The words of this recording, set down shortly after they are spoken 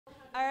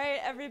All right,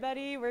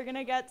 everybody, we're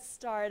gonna get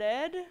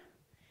started.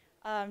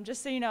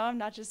 Just so you know, I'm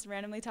not just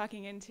randomly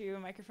talking into a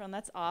microphone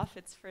that's off.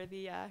 It's for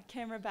the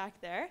camera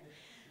back there.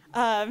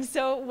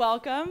 So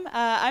welcome.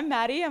 I'm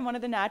Maddie. I'm one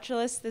of the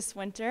naturalists this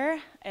winter.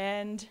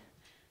 And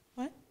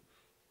what?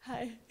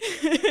 Hi.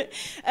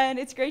 And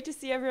it's great to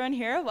see everyone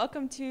here.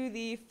 Welcome to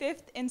the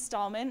 5th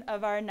installment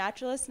of our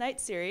Naturalist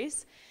Night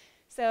series.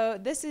 So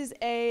this is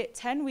a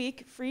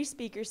 10-week free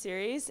speaker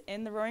series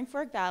in the Roaring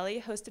Fork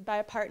Valley, hosted by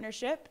a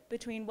partnership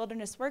between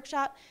Wilderness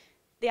Workshop,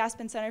 the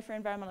Aspen Center for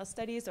Environmental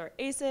Studies, or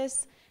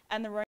ACES,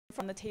 and the Roaring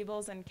Fork on the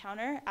tables and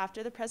counter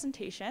after the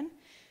presentation.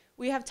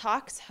 We have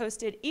talks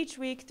hosted each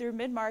week through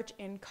mid-March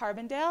in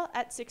Carbondale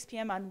at 6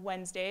 p.m. on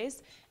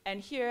Wednesdays, and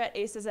here at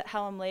ACES at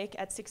Hallam Lake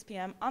at 6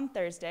 p.m. on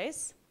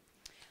Thursdays.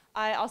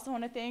 I also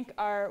want to thank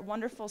our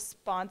wonderful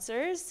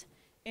sponsors,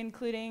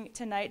 including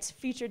tonight's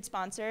featured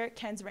sponsor,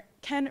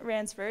 Ken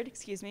Ransford,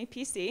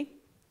 PC.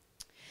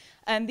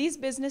 And these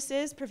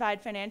businesses provide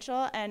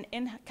financial and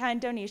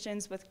in-kind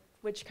donations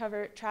which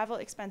cover travel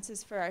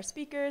expenses for our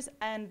speakers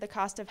and the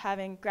cost of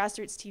having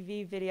GrassRoots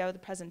TV video the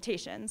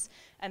presentations.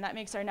 And that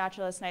makes our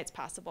Naturalist Nights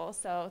possible.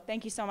 So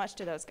thank you so much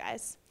to those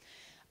guys.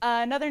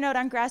 Another note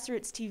on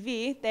GrassRoots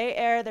TV, they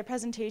air their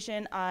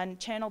presentation on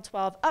Channel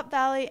 12 Up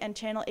Valley and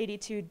Channel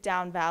 82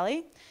 Down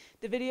Valley.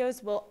 The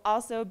videos will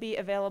also be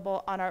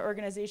available on our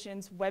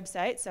organization's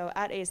website, so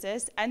at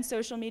ACES, and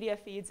social media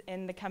feeds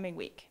in the coming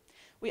week.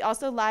 We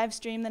also live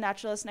stream the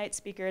Naturalist Night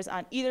speakers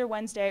on either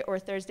Wednesday or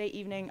Thursday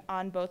evening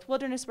on both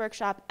Wilderness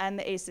Workshop and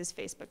the ACES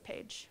Facebook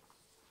page.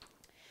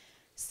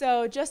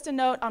 So just a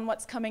note on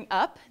what's coming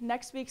up.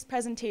 Next week's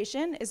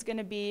presentation is going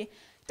to be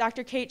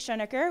Dr. Kate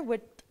Schoenecker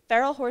with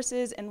Feral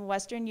Horses in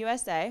Western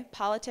USA,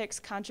 Politics,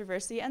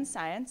 Controversy, and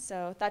Science.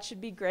 So that should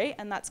be great,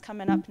 and that's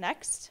coming up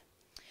next.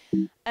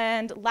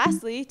 And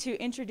lastly, to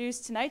introduce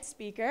tonight's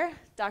speaker,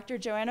 Dr.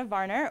 Johanna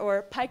Varner,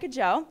 or Pika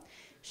Jo.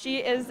 She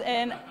is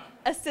an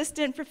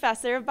assistant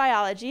professor of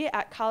biology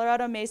at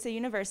Colorado Mesa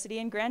University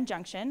in Grand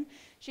Junction.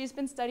 She's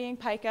been studying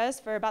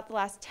pikas for about the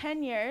last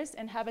 10 years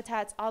in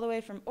habitats all the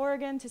way from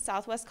Oregon to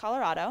southwest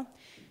Colorado.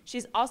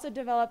 She's also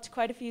developed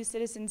quite a few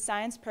citizen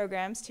science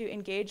programs to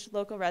engage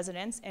local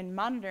residents in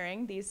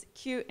monitoring these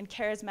cute and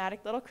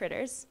charismatic little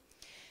critters.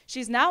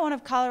 She's now one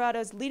of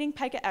Colorado's leading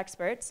pika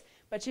experts,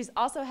 but she's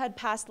also had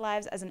past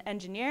lives as an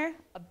engineer,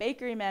 a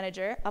bakery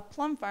manager, a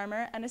plum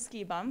farmer, and a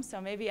ski bum, so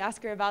maybe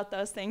ask her about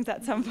those things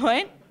at some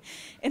point.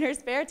 In her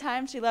spare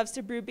time, she loves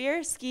to brew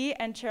beer, ski,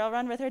 and trail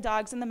run with her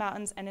dogs in the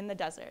mountains and in the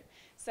desert.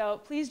 So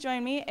please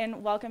join me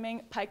in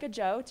welcoming Pika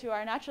Jo to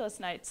our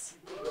Naturalist Nights.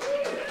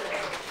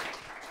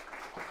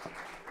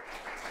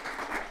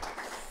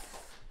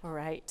 All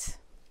right.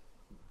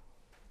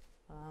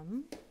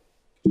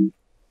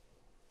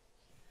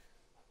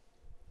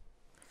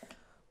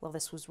 Well,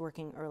 this was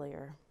working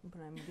earlier, but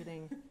I'm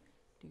getting, do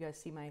you guys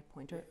see my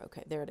pointer?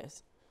 Okay, there it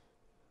is.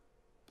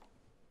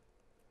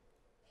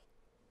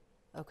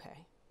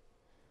 Okay.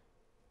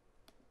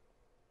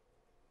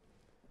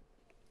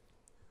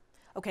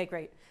 Okay,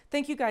 great.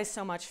 Thank you guys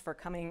so much for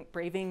coming,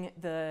 braving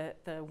the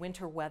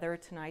winter weather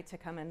tonight to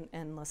come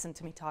and listen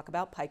to me talk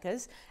about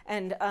pikas.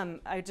 And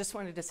I just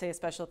wanted to say a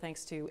special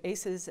thanks to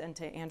ACES and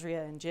to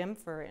Andrea and Jim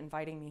for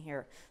inviting me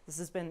here. This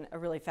has been a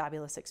really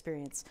fabulous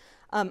experience.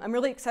 I'm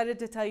really excited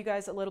to tell you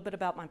guys a little bit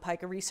about my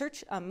pika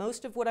research.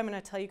 Most of what I'm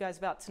going to tell you guys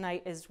about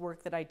tonight is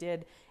work that I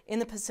did in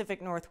the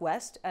Pacific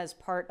Northwest as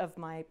part of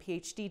my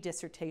PhD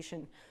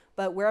dissertation.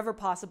 But wherever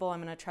possible,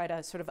 I'm going to try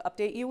to sort of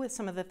update you with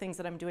some of the things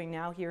that I'm doing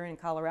now here in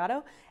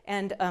Colorado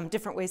and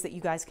different ways that you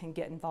guys can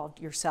get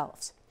involved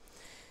yourselves.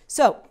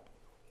 So,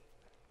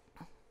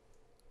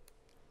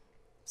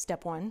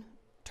 step one,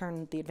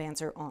 turn the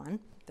advancer on.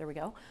 There we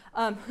go.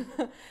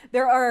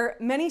 There are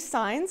many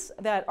signs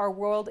that our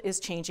world is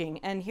changing.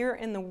 And here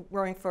in the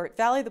Roaring Fork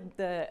Valley,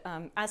 the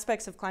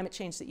aspects of climate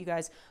change that you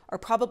guys are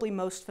probably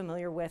most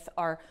familiar with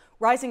are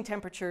rising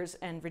temperatures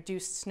and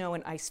reduced snow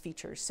and ice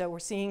features. So we're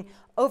seeing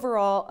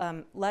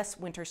overall less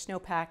winter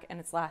snowpack, and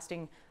it's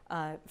lasting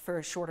for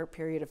a shorter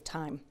period of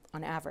time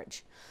on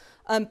average.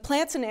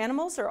 Plants and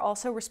animals are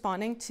also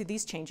responding to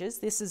these changes.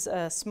 This is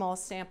a small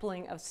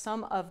sampling of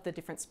some of the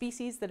different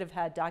species that have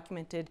had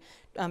documented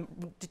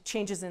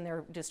changes in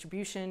their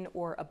distribution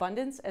or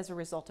abundance as a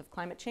result of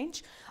climate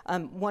change.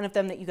 One of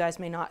them that you guys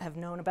may not have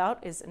known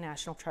about is a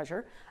national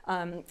treasure.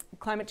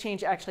 Climate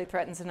change actually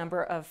threatens a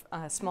number of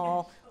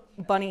small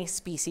bunny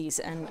species,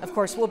 and of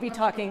course we'll be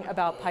talking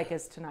about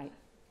pikas tonight.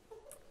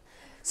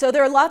 So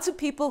there are lots of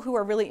people who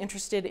are really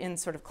interested in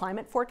sort of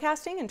climate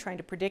forecasting and trying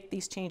to predict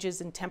these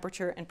changes in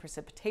temperature and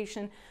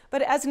precipitation.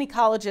 But as an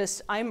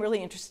ecologist, I'm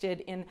really interested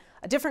in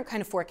a different kind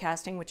of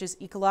forecasting, which is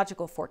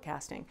ecological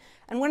forecasting.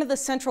 And one of the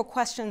central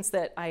questions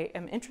that I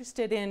am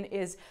interested in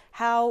is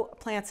how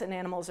plants and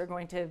animals are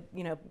going to,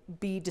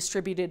 be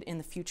distributed in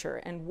the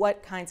future, and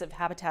what kinds of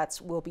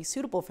habitats will be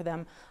suitable for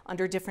them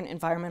under different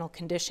environmental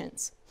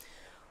conditions.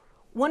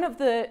 One of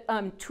the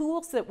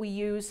tools that we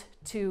use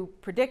to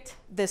predict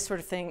this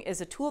sort of thing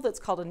is a tool that's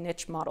called a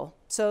niche model.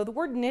 So the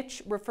word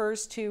niche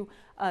refers to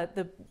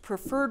the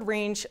preferred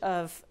range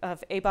of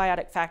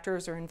abiotic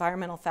factors or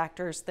environmental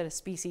factors that a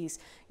species,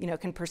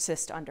 can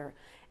persist under.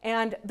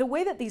 And the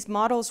way that these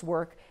models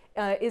work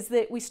is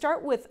that we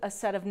start with a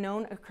set of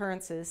known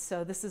occurrences.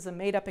 So this is a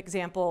made-up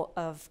example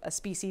of a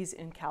species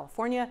in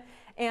California.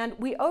 And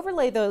we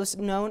overlay those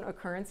known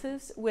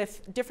occurrences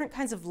with different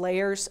kinds of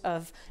layers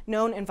of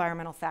known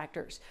environmental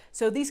factors.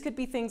 So these could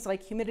be things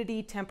like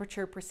humidity,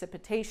 temperature,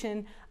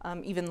 precipitation,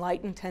 even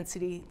light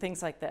intensity,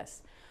 things like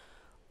this.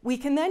 We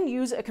can then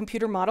use a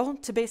computer model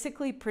to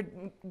basically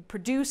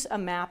produce a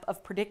map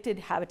of predicted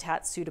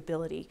habitat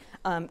suitability,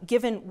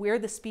 given where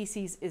the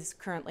species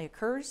currently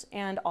occurs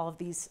and all of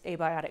these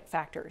abiotic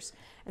factors.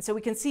 And so we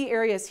can see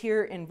areas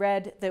here in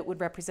red that would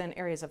represent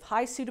areas of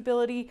high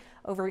suitability.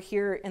 Over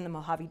here in the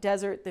Mojave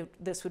Desert,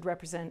 this would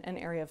represent an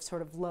area of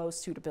sort of low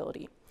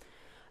suitability.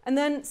 And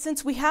then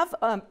since we have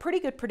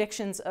pretty good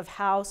predictions of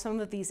how some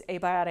of these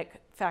abiotic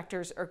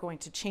factors are going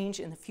to change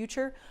in the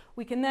future,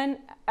 we can then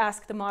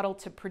ask the model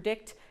to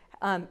predict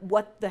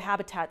what the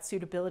habitat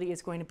suitability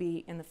is going to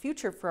be in the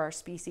future for our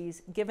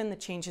species given the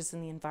changes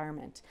in the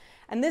environment.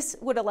 And this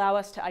would allow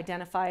us to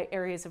identify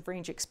areas of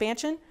range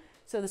expansion.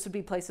 So this would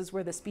be places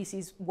where the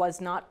species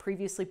was not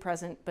previously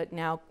present but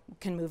now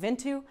can move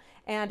into,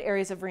 and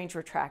areas of range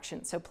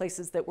retraction, so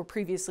places that were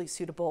previously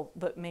suitable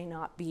but may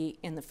not be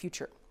in the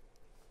future.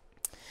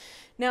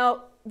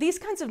 Now, these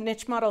kinds of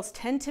niche models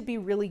tend to be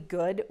really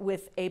good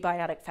with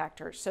abiotic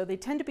factors. So they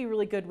tend to be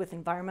really good with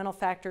environmental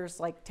factors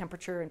like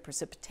temperature and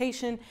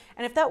precipitation.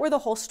 And if that were the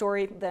whole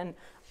story, then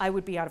I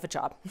would be out of a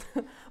job.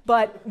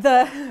 But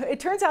it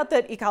turns out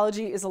that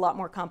ecology is a lot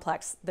more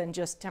complex than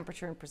just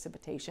temperature and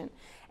precipitation.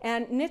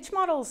 And niche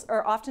models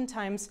are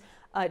oftentimes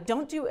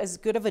don't do as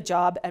good of a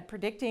job at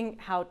predicting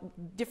how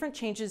different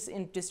changes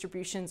in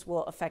distributions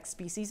will affect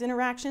species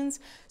interactions.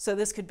 So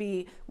this could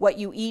be what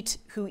you eat,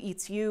 who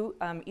eats you,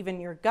 even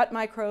your gut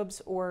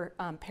microbes or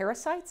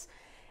parasites.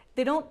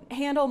 They don't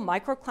handle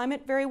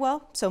microclimate very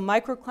well. So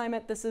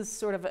microclimate, this is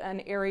sort of an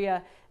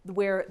area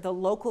where the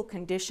local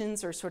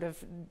conditions are sort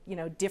of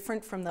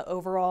different from the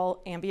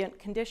overall ambient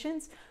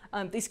conditions.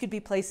 These could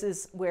be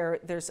places where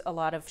there's a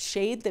lot of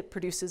shade that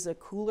produces a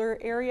cooler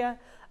area,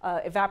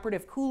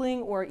 evaporative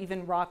cooling, or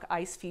even rock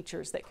ice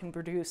features that can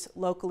produce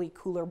locally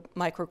cooler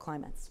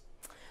microclimates.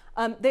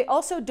 They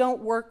also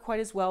don't work quite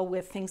as well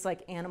with things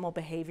like animal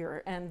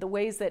behavior and the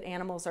ways that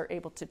animals are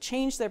able to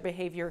change their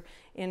behavior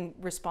in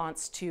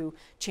response to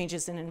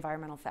changes in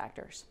environmental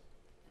factors.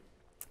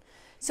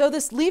 So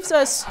this leaves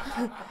us,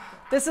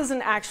 this is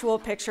an actual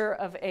picture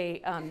of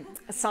a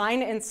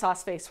sign in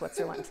Saas-Fee,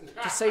 Switzerland,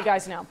 just so you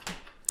guys know.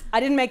 I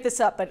didn't make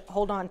this up, but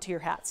hold on to your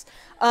hats.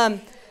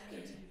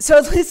 So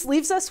this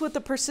leaves us with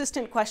the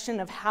persistent question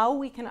of how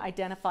we can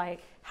identify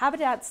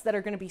habitats that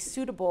are going to be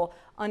suitable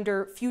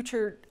under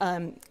future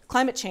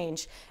climate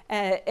change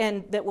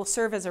and that will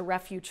serve as a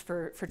refuge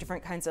for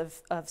different kinds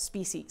of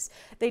species.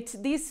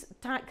 These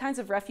kinds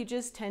of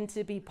refuges tend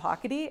to be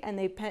pockety, and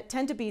they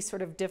tend to be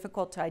sort of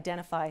difficult to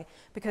identify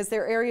because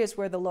they're areas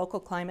where the local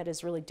climate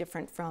is really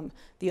different from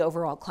the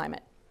overall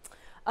climate.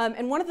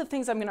 And one of the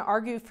things I'm going to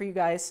argue for you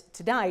guys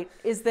tonight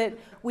is that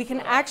we can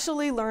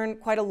actually learn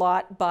quite a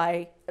lot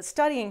by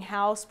studying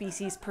how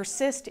species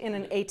persist in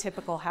an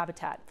atypical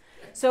habitat.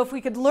 So if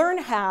we could learn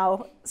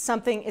how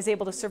something is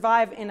able to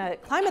survive in a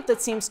climate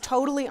that seems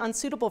totally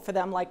unsuitable for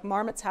them, like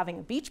marmots having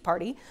a beach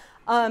party,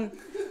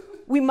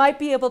 we might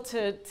be able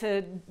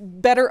to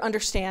better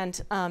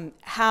understand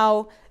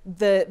how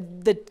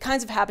the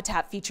kinds of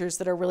habitat features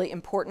that are really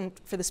important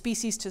for the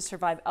species to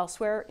survive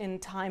elsewhere in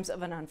times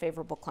of an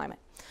unfavorable climate.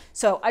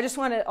 So I just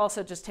want to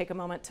also just take a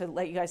moment to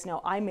let you guys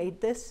know I made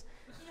this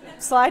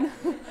slide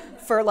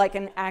for like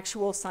an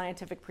actual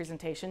scientific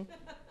presentation.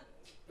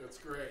 That's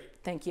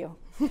great. Thank you.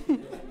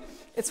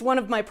 It's one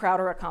of my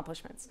prouder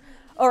accomplishments.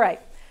 All right.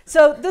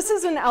 So this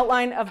is an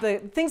outline of the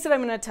things that I'm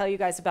going to tell you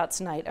guys about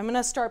tonight. I'm going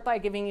to start by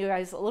giving you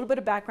guys a little bit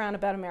of background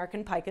about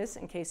American pikas,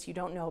 in case you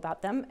don't know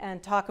about them,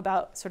 and talk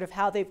about sort of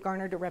how they've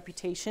garnered a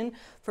reputation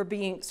for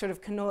being sort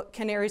of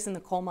canaries in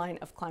the coal mine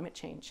of climate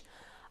change.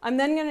 I'm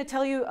then going to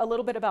tell you a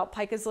little bit about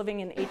pikas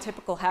living in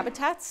atypical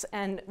habitats,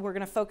 and we're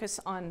going to focus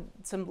on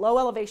some low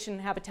elevation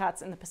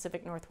habitats in the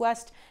Pacific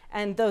Northwest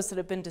and those that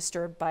have been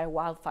disturbed by a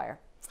wildfire.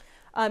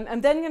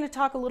 I'm then going to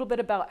talk a little bit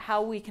about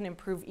how we can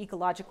improve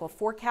ecological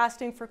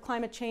forecasting for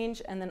climate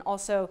change, and then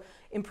also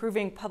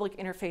improving public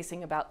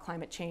interfacing about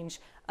climate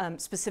change,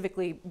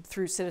 specifically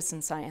through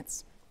citizen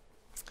science.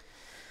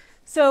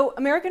 So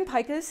American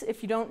pikas,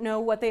 if you don't know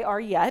what they are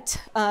yet,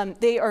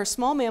 they are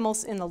small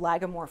mammals in the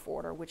lagomorph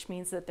order, which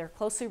means that they're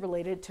closely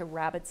related to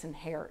rabbits and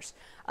hares.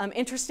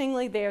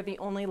 Interestingly, they are the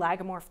only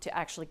lagomorph to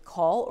actually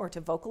call or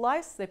to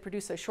vocalize. They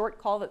produce a short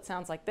call that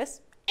sounds like this,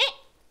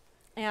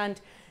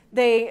 and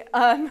they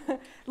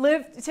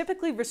live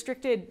typically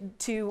restricted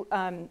to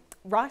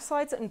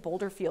rockslides and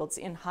boulder fields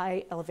in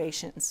high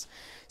elevations.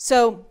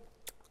 So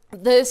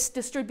This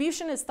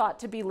distribution is thought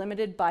to be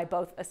limited by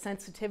both a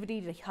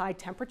sensitivity to high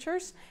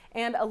temperatures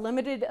and a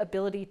limited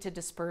ability to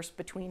disperse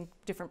between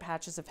different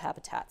patches of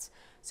habitats.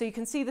 So you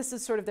can see this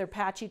is sort of their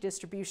patchy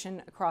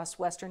distribution across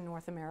Western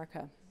North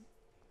America.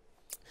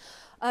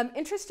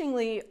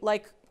 Interestingly,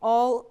 like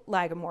all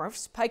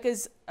lagomorphs,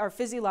 pikas are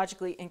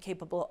physiologically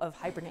incapable of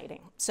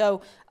hibernating.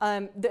 So,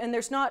 and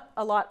there's not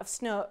a lot of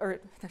snow,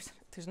 or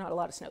there's not a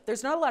lot of snow.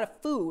 There's not a lot of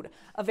food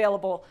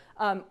available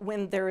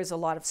when there is a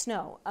lot of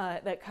snow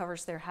that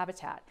covers their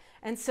habitat.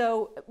 And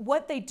so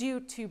what they do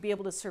to be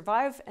able to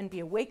survive and be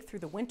awake through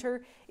the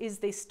winter is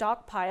they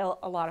stockpile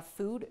a lot of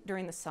food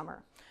during the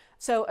summer.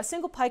 So a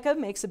single pika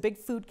makes a big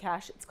food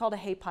cache. It's called a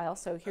hay pile.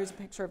 So here's a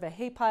picture of a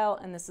hay pile,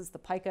 and this is the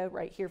pika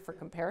right here for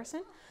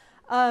comparison.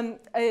 A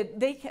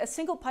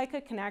single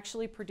pika can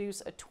actually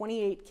produce a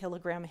 28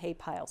 kilogram hay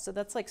pile. So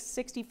that's like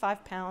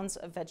 65 pounds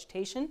of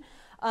vegetation.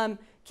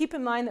 Keep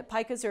in mind that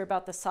pikas are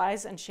about the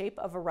size and shape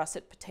of a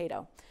russet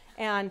potato.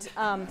 And,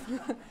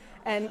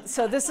 and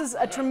so this is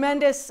a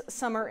tremendous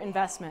summer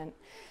investment.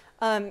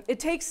 It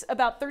takes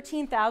about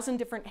 13,000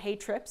 different hay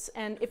trips,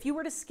 and if you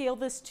were to scale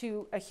this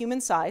to a human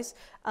size,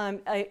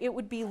 it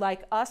would be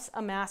like us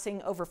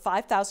amassing over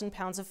 5,000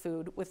 pounds of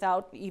food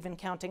without even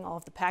counting all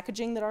of the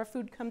packaging that our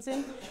food comes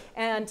in.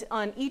 And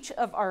on each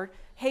of our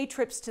hay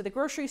trips to the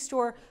grocery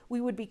store, we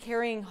would be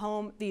carrying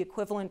home the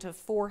equivalent of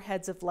 4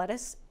 heads of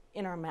lettuce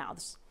in our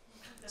mouths.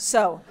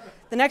 So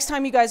the next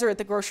time you guys are at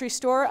the grocery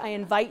store, I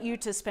invite you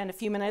to spend a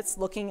few minutes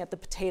looking at the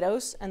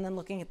potatoes and then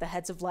looking at the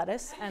heads of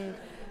lettuce. And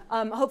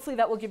hopefully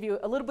that will give you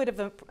a little bit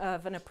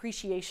of an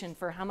appreciation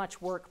for how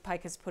much work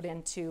pikas put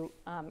into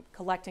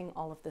collecting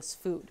all of this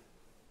food.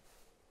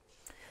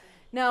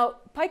 Now,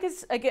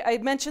 pikas, again, I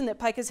mentioned that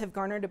pikas have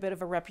garnered a bit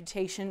of a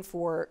reputation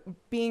for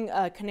being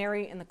a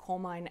canary in the coal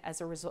mine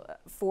as a result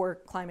for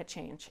climate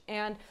change.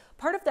 And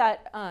part of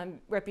that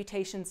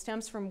reputation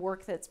stems from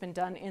work that's been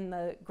done in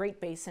the Great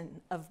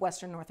Basin of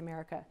Western North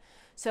America.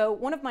 So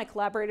one of my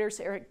collaborators,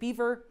 Eric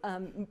Beaver,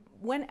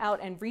 went out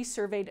and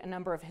resurveyed a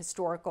number of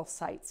historical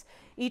sites.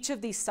 Each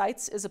of these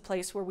sites is a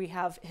place where we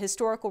have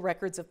historical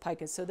records of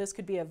pikas. So this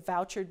could be a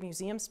vouchered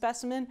museum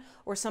specimen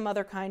or some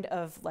other kind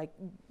of like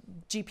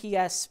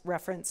GPS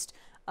referenced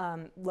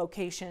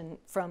location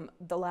from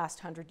the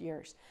last 100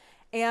 years.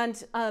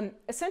 And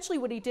essentially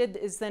what he did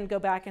is then go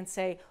back and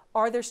say,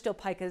 are there still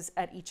pikas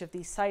at each of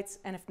these sites?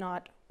 And if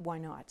not, why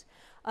not?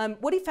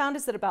 What he found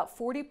is that about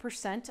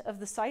 40% of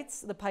the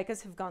sites, the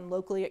pikas have gone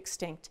locally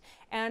extinct.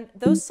 And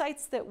those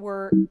sites that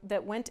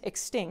went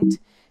extinct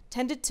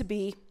tended to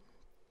be,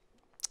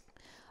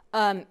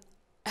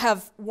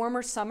 have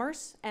warmer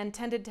summers and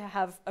tended to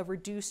have a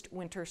reduced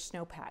winter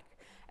snowpack.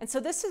 And so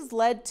this has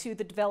led to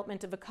the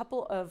development of a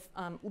couple of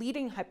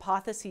leading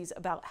hypotheses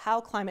about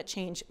how climate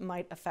change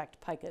might affect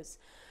pikas.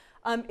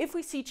 If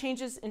we see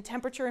changes in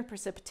temperature and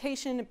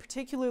precipitation, and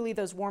particularly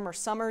those warmer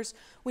summers,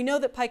 we know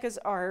that pikas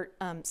are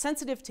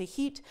sensitive to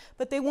heat,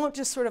 but they won't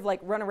just sort of like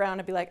run around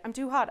and be like, I'm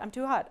too hot,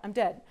 I'm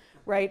dead,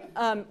 right?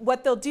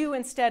 What they'll do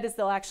instead is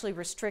they'll actually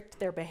restrict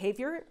their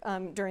behavior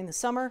during the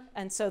summer,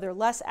 and so they're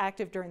less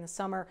active during the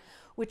summer,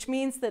 which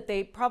means that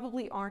they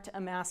probably aren't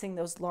amassing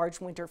those large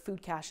winter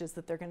food caches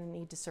that they're going to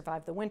need to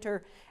survive the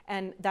winter,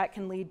 and that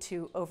can lead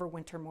to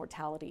overwinter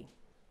mortality.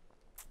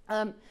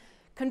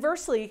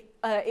 Conversely,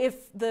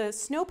 if the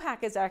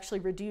snowpack is actually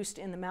reduced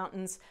in the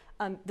mountains,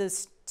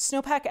 the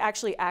snowpack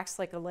actually acts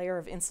like a layer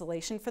of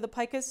insulation for the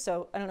pikas.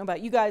 So I don't know about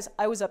you guys,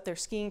 I was up there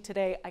skiing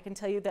today. I can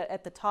tell you that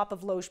at the top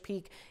of Loge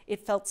Peak, it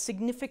felt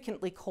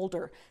significantly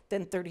colder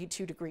than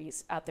 32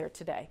 degrees out there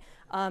today.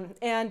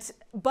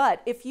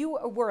 But if you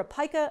were a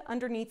pika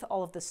underneath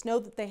all of the snow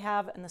that they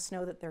have and the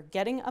snow that they're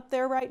getting up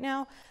there right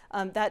now,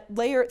 that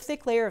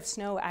thick layer of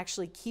snow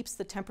actually keeps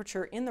the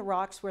temperature in the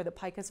rocks where the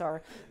pikas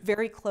are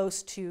very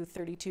close to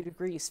 32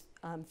 degrees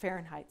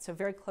Fahrenheit, so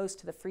very close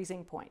to the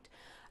freezing point.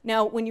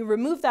 Now, when you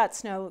remove that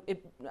snow,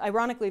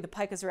 ironically, the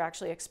pikas are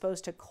actually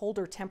exposed to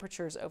colder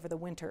temperatures over the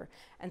winter.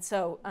 And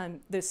so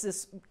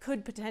this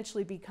could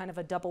potentially be kind of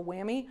a double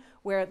whammy,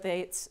 where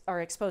they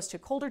are exposed to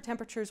colder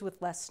temperatures with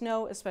less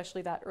snow,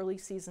 especially that early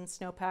season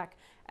snowpack,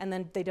 and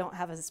then they don't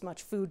have as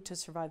much food to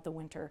survive the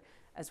winter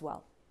as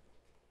well.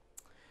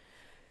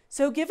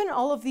 So given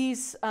all of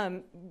these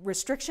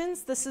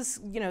restrictions, this is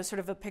sort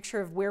of a picture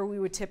of where we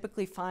would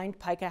typically find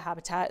pika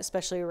habitat,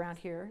 especially around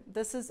here.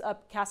 This is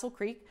up Castle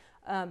Creek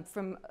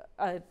from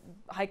a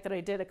hike that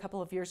I did a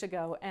couple of years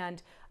ago.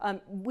 And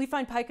we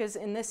find pikas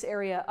in this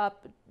area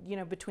up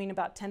between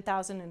about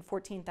 10,000 and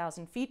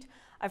 14,000 feet.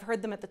 I've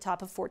heard them at the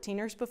top of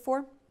 14ers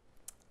before.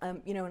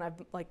 And I'm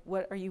like,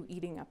 what are you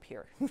eating up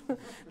here?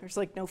 There's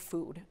like no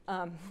food.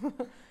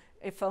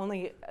 If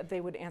only they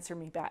would answer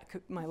me back,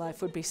 my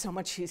life would be so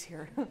much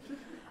easier.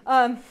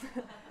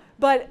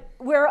 But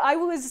where I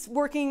was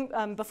working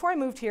before I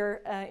moved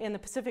here in the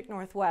Pacific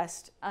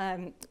Northwest,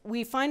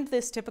 we find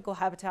this typical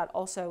habitat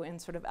also in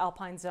sort of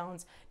alpine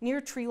zones near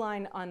tree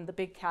line on the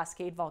big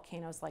Cascade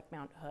volcanoes like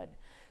Mount Hood.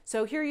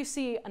 So here you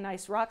see a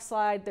nice rock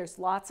slide. There's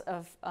lots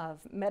of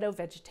meadow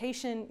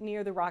vegetation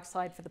near the rock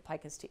slide for the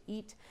pikas to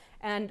eat.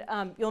 And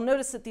you'll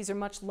notice that these are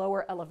much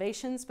lower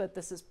elevations, but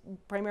this is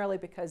primarily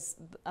because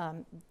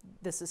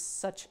this is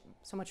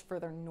so much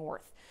further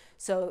north.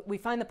 So we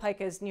find the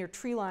pikas near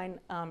tree line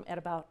at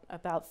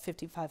about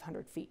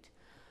 5,500 feet.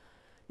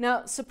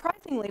 Now,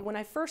 surprisingly, when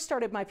I first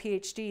started my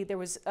PhD, there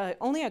was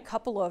only a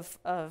couple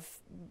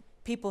of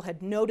people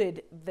had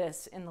noted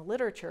this in the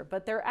literature,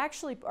 but there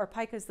actually are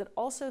pikas that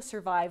also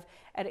survive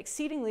at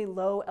exceedingly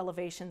low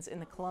elevations in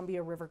the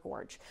Columbia River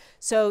Gorge.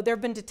 So there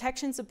have been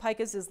detections of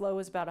pikas as low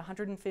as about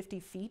 150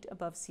 feet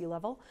above sea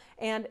level,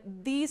 and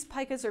these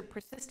pikas are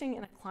persisting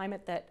in a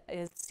climate that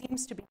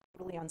seems to be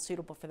totally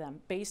unsuitable for them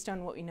based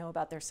on what we know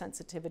about their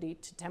sensitivity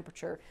to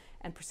temperature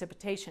and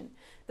precipitation.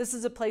 This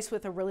is a place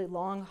with a really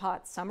long,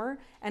 hot summer,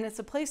 and it's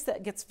a place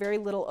that gets very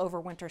little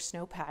overwinter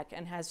snowpack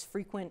and has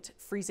frequent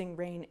freezing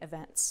rain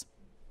events.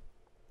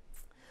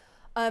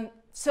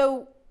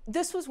 So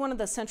this was one of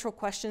the central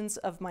questions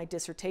of my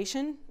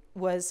dissertation,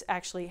 was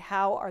actually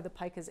how are the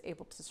pikas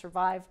able to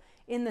survive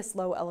in this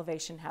low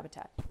elevation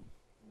habitat?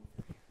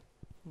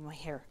 My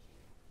hair.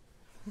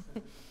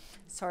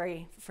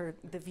 Sorry for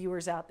the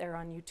viewers out there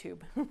on YouTube.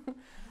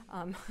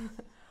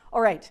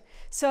 All right,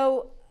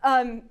 so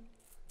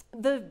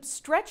the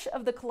stretch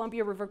of the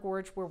Columbia River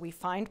Gorge where we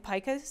find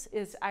pikas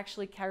is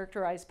actually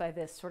characterized by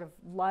this sort of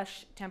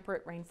lush,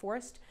 temperate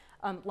rainforest.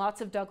 Lots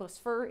of Douglas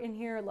fir in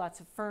here, lots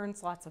of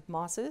ferns, lots of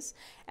mosses.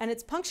 And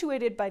it's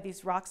punctuated by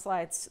these rock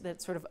slides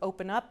that sort of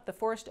open up. The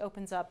forest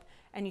opens up,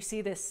 and you see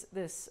this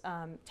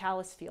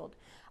talus field.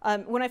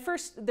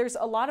 There's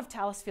a lot of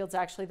talus fields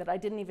actually that I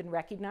didn't even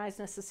recognize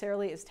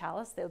necessarily as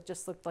talus. They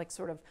just looked like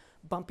sort of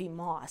bumpy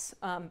moss.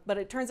 But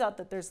it turns out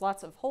that there's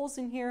lots of holes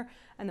in here,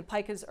 and the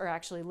pikas are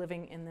actually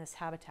living in this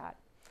habitat.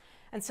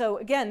 And so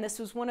again, this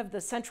was one of the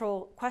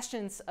central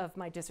questions of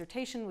my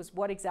dissertation, was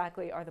what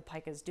exactly are the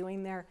pikas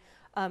doing there?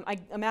 I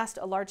amassed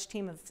a large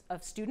team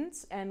of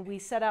students, and we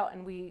set out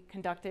and we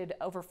conducted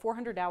over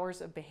 400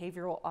 hours of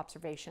behavioral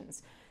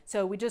observations.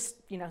 So we just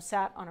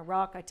sat on a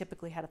rock. I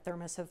typically had a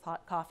thermos of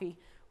hot coffee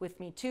with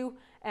me too,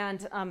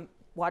 and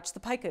watched the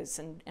pikas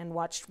and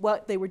watched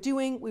what they were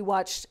doing. We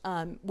watched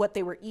what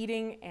they were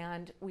eating,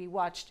 and we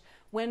watched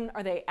when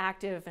are they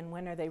active and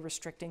when are they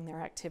restricting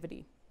their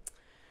activity.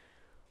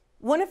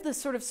 One of the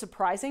sort of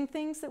surprising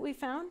things that we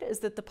found is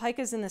that the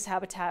pikas in this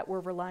habitat were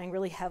relying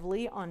really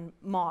heavily on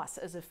moss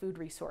as a food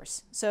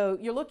resource. So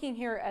you're looking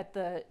here at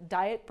the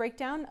diet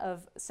breakdown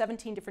of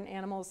 17 different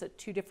animals at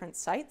 2 different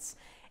sites.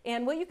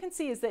 And what you can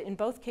see is that in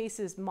both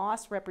cases,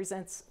 moss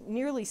represents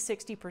nearly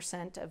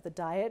 60% of the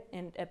diet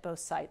at both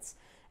sites.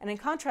 And in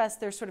contrast,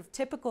 their sort of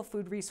typical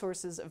food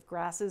resources of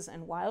grasses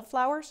and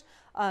wildflowers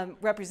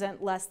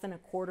represent less than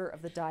 1/4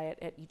 of the diet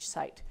at each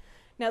site.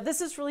 Now,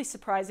 this is really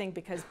surprising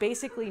because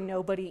basically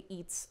nobody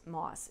eats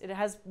moss. It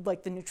has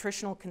like the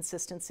nutritional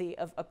consistency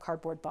of a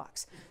cardboard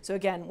box. So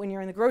again, when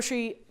you're in the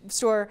grocery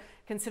store,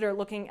 consider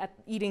looking at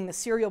eating the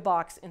cereal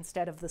box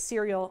instead of the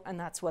cereal, and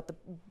that's what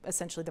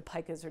essentially the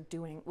pikas are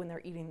doing when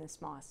they're eating this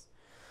moss.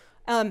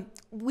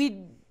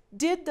 We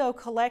did, though,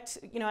 collect,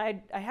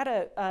 I had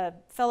a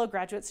fellow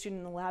graduate student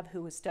in the lab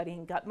who was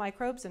studying gut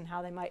microbes and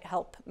how they might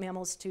help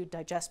mammals to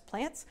digest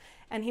plants.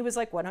 And he was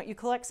like, why don't you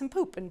collect some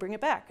poop and bring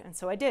it back? And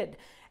so I did.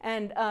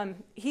 And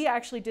he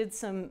actually did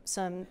some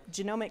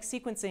genomic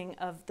sequencing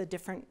of the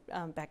different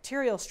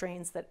bacterial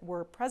strains that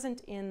were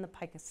present in the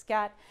pika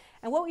scat.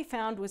 And what we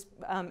found was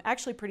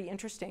actually pretty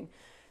interesting.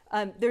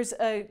 There's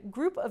a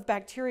group of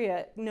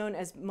bacteria known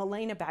as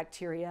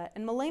melanobacteria,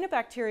 and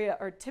melanobacteria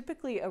are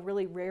typically a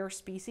really rare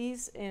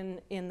species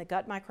in the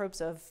gut microbes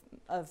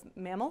of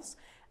mammals,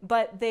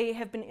 but they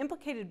have been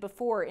implicated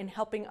before in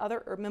helping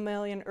other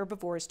mammalian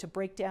herbivores to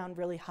break down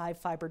really high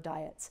fiber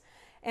diets.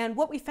 And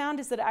what we found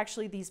is that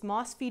actually these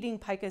moss-feeding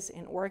pikas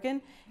in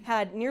Oregon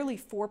had nearly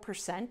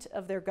 4%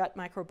 of their gut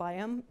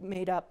microbiome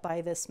made up by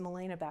this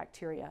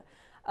melanobacteria.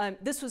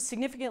 This was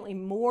significantly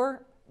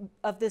more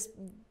of this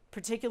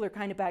particular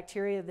kind of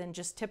bacteria than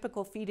just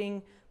typical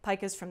feeding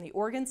pikas from the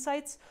Oregon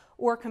sites,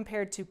 or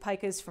compared to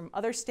pikas from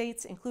other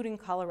states, including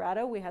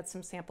Colorado. We had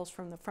some samples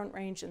from the Front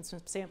Range and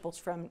some samples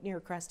from near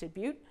Crested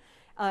Butte,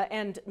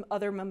 and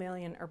other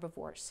mammalian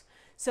herbivores.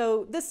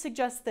 So this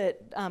suggests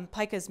that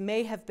pikas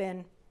may have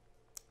been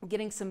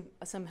getting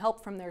some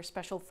help from their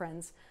special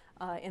friends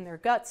in their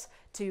guts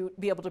to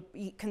be able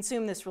to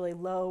consume this really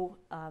low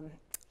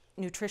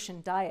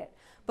nutrition diet.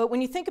 But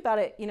when you think about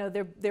it,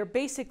 they're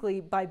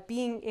basically, by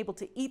being able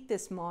to eat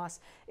this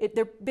moss,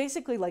 they're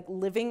basically like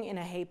living in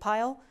a hay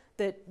pile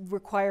that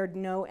required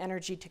no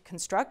energy to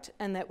construct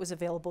and that was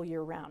available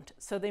year-round.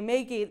 So they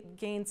may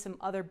gain some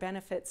other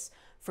benefits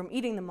from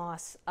eating the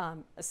moss,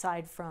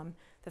 aside from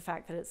the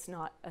fact that it's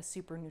not a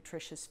super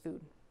nutritious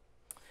food.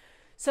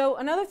 So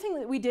another thing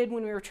that we did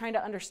when we were trying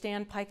to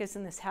understand pikas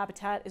in this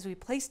habitat is we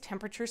placed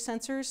temperature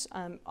sensors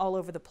all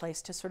over the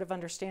place to sort of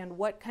understand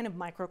what kind of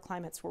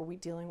microclimates were we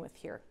dealing with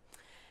here.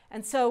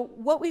 And so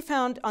what we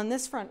found on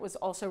this front was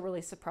also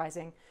really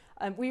surprising.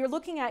 We are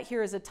looking at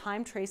here is a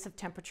time trace of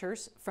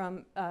temperatures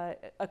from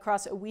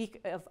across a week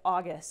of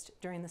August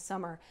during the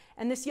summer.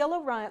 And this yellow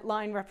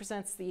line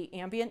represents the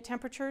ambient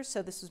temperature,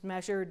 so this is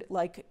measured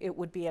like it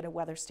would be at a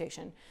weather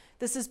station.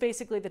 This is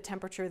basically the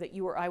temperature that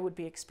you or I would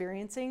be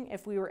experiencing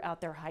if we were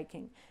out there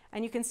hiking.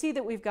 And you can see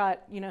that we've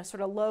got,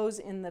 sort of lows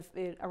in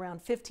the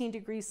around 15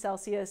 degrees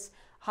Celsius,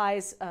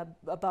 highs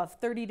above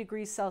 30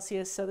 degrees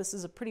Celsius, so this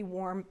is a pretty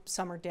warm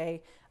summer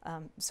day,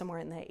 somewhere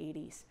in the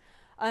 80s.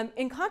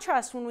 In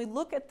contrast, when we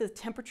look at the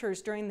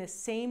temperatures during this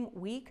same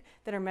week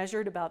that are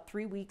measured about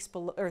 3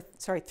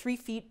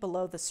 feet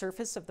below the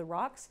surface of the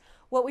rocks,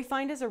 what we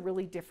find is a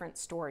really different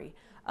story.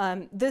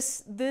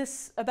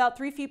 This about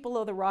 3 feet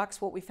below the rocks,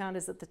 what we found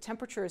is that the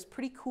temperature is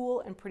pretty cool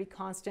and pretty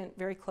constant,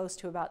 very close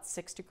to about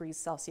 6 degrees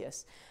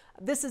Celsius.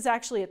 This is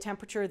actually a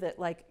temperature that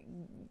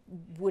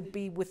would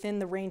be within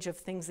the range of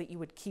things that you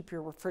would keep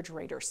your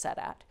refrigerator set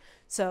at.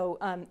 So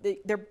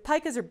their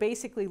pikas are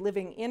basically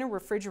living in a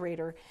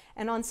refrigerator,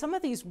 and on some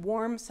of these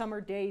warm summer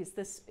days,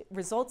 this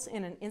results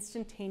in an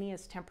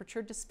instantaneous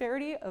temperature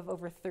disparity of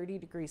over 30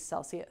 degrees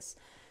Celsius.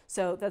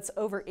 So that's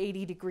over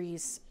 80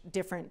 degrees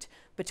different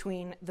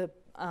between the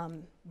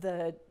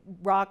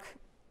rock,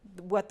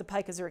 what the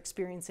pikas are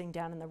experiencing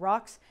down in the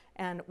rocks,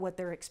 and what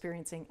they're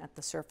experiencing at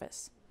the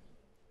surface.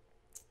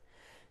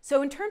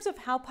 So in terms of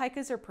how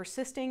pikas are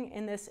persisting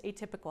in this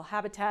atypical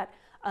habitat,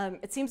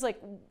 it seems like,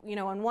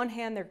 on one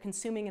hand, they're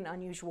consuming an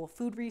unusual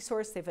food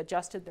resource. They've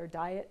adjusted their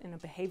diet in a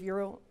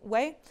behavioral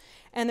way,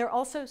 and they're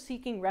also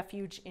seeking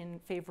refuge in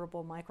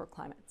favorable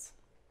microclimates.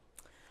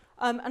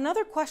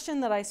 Another question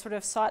that I sort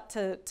of sought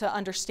to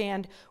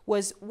understand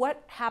was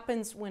what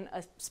happens when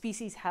a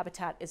species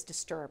habitat is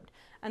disturbed?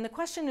 And the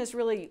question is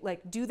really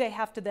do they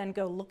have to then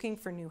go looking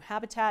for new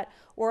habitat,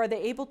 or are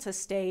they able to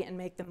stay and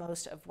make the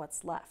most of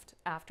what's left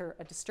after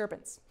a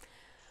disturbance?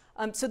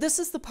 So this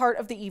is the part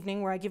of the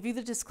evening where I give you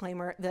the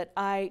disclaimer that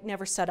I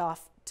never set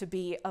off to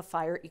be a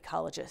fire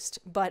ecologist,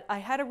 but I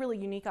had a really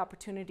unique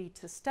opportunity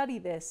to study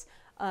this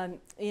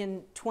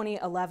in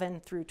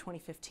 2011 through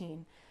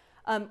 2015.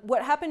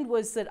 What happened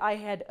was that I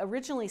had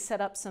originally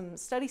set up some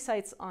study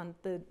sites on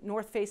the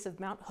north face of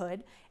Mount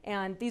Hood,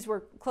 and these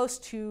were close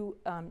to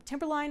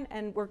timberline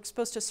and were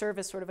supposed to serve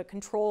as sort of a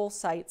control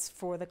sites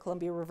for the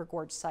Columbia River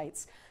Gorge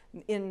sites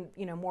in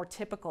more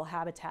typical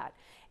habitat.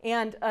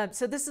 And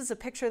so this is a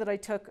picture that I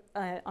took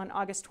on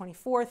August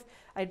 24th.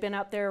 I'd been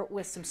out there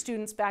with some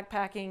students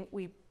backpacking.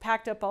 We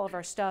packed up all of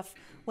our stuff,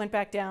 went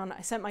back down.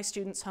 I sent my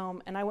students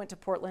home, and I went to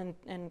Portland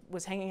and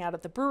was hanging out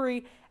at the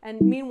brewery.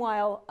 And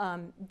meanwhile,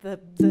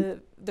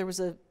 there was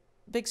a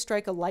big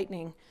strike of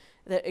lightning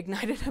that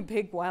ignited a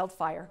big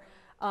wildfire.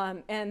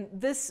 And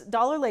this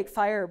Dollar Lake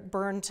fire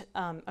burned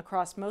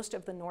across most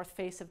of the north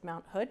face of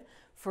Mount Hood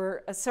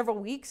for several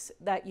weeks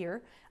that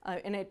year,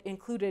 and it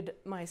included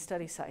my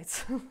study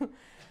sites.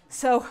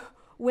 So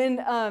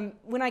when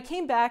I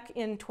came back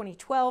in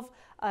 2012,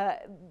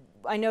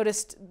 I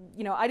noticed,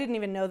 I didn't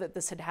even know that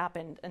this had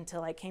happened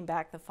until I came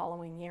back the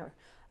following year.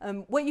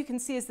 What you can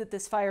see is that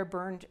this fire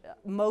burned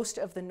most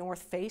of the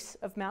north face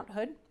of Mount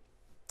Hood,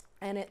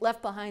 and it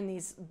left behind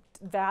these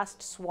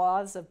vast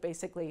swaths of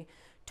basically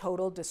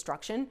total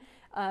destruction,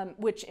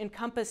 which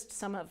encompassed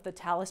some of the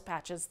talus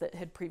patches that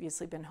had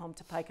previously been home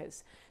to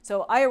pikas.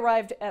 So I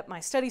arrived at my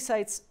study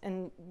sites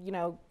and,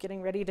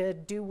 getting ready to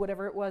do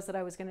whatever it was that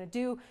I was going to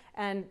do,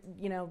 and,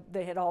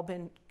 they had all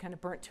been kind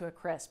of burnt to a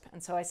crisp.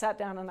 And so I sat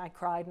down and I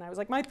cried, and I was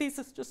like, my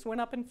thesis just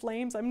went up in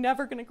flames. I'm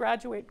never going to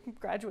graduate from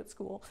graduate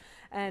school.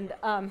 And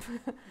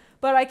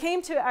but I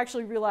came to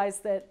actually realize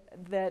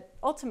that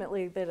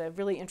ultimately that a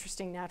really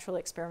interesting natural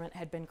experiment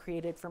had been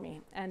created for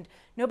me. And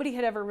nobody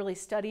had ever really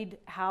studied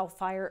how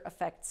fire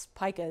affects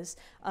pikas,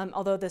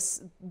 although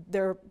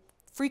their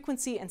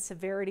frequency and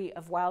severity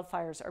of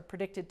wildfires are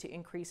predicted to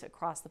increase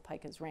across the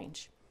pikas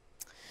range.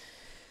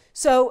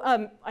 So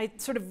I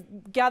sort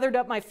of gathered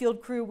up my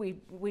field crew.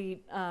 We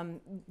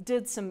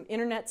did some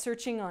internet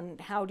searching on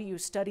how do you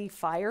study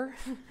fire,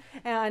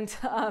 and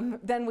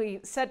then we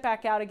set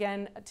back out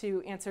again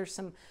to answer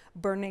some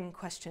burning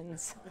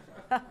questions.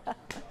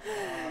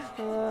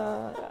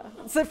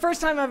 It's the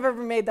first time I've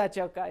ever made that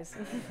joke, guys.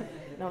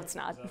 No, it's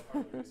not.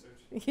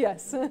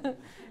 Yes,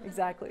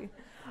 exactly.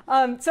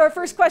 So our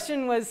first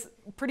question was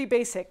pretty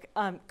basic.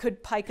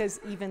 Could pikas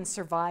even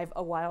survive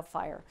a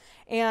wildfire?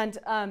 And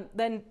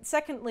then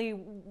secondly,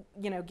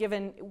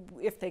 given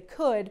if they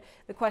could,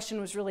 the question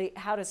was really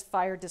how does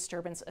fire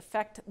disturbance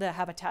affect the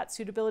habitat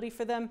suitability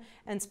for them?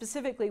 And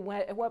specifically,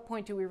 at what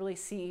point do we really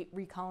see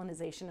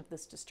recolonization of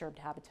this disturbed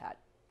habitat?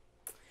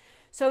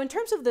 So in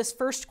terms of this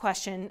first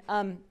question,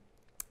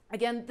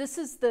 again, this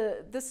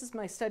is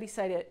my study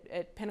site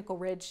at Pinnacle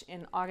Ridge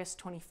in August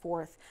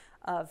 24th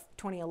of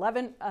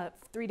 2011,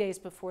 3 days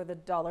before the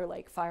Dollar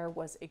Lake fire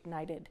was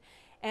ignited.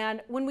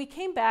 And when we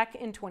came back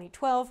in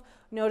 2012,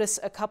 notice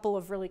a couple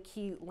of really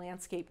key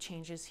landscape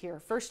changes here.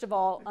 First of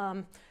all,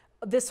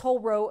 this whole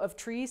row of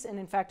trees, and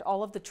in fact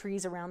all of the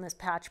trees around this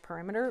patch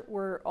perimeter,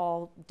 were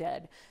all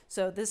dead.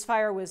 So this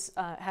fire was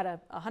had a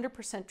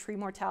 100% tree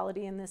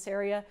mortality in this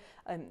area.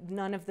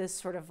 None of this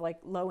sort of like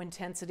low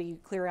intensity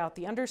clear out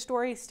the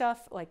understory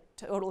stuff, like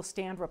total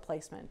stand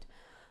replacement.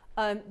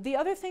 The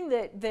other thing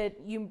that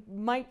you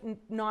might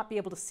not be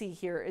able to see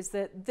here is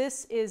that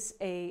this is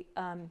a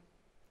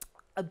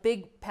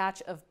big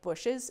patch of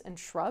bushes and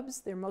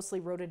shrubs. They're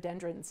mostly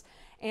rhododendrons.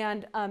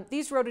 And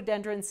these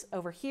rhododendrons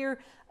over here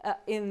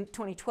in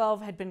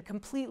 2012 had been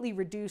completely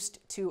reduced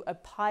to a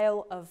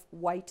pile of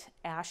white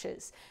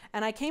ashes.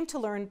 And I came to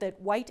learn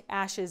that white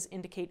ashes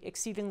indicate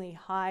exceedingly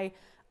high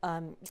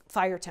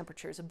fire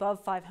temperatures,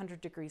 above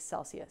 500 degrees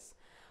Celsius.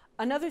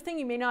 Another thing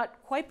you may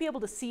not quite be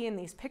able to see in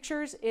these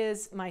pictures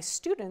is my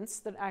students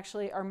that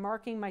actually are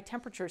marking my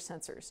temperature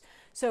sensors.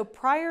 So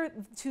prior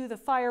to the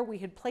fire, we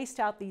had placed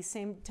out these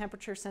same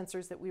temperature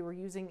sensors that we were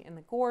using in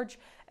the gorge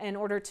in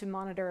order to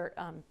monitor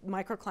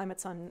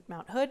microclimates on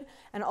Mount Hood,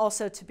 and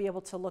also to be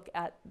able to look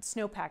at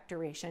snowpack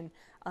duration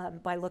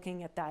by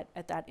looking at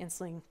that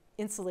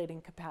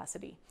insulating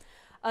capacity.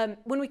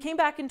 When we came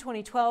back in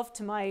 2012,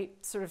 to my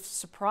sort of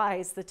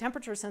surprise, the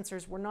temperature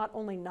sensors were not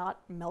only not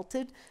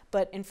melted,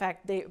 but in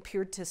fact they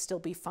appeared to still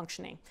be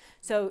functioning.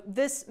 So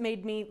this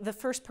made me the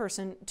first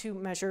person to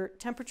measure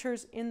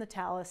temperatures in the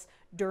talus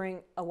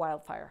during a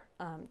wildfire,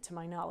 to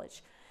my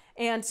knowledge.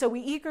 And so we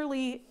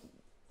eagerly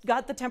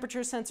got the temperature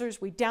sensors,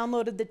 we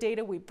downloaded the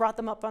data, we brought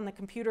them up on the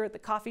computer at the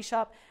coffee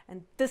shop,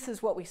 and this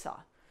is what we saw.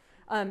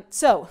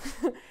 So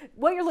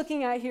what you're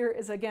looking at here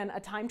is, again, a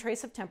time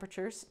trace of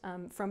temperatures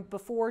from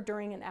before,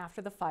 during, and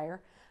after the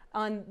fire.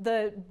 On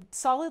the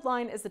solid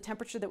line is the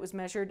temperature that was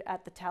measured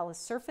at the talus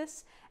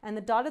surface, and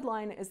the dotted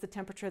line is the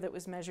temperature that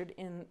was measured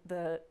in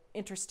the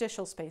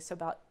interstitial space,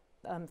 about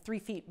 3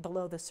 feet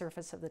below the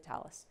surface of the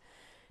talus.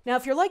 Now,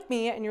 if you're like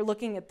me and you're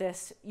looking at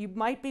this, you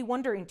might be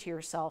wondering to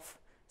yourself,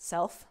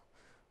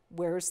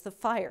 where's the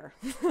fire?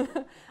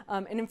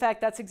 And in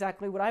fact, that's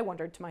exactly what I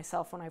wondered to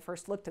myself when I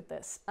first looked at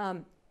this.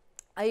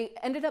 I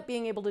ended up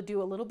being able to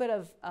do a little bit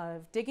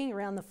of digging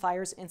around the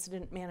fire's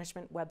incident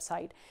management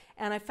website,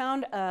 and I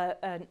found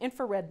an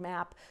infrared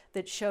map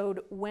that showed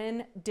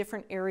when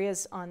different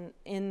areas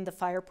in the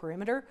fire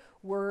perimeter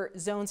were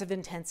zones of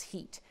intense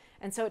heat.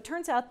 And so it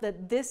turns out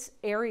that this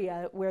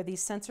area where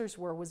these sensors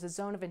were was a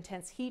zone of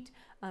intense heat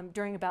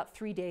during about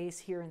 3 days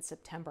here in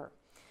September.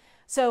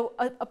 So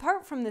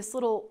apart from this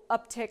little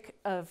uptick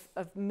of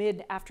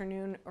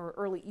mid-afternoon or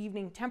early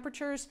evening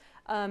temperatures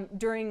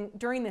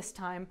during this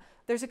time,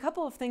 there's a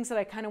couple of things that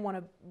I kind of want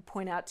to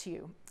point out to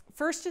you.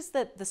 First is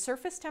that the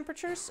surface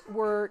temperatures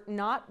were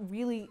not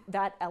really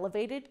that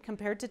elevated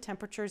compared to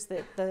temperatures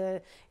that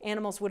the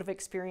animals would have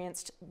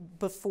experienced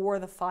before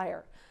the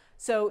fire.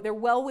 So they're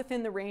well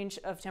within the range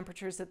of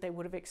temperatures that they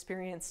would have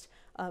experienced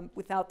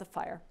without the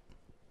fire.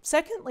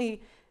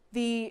 Secondly,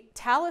 the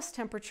talus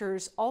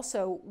temperatures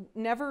also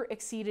never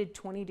exceeded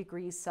 20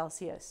 degrees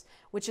Celsius,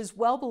 which is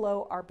well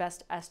below our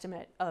best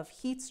estimate of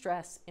heat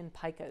stress in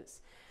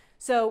pikas.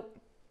 So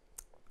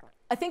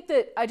I think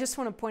that I just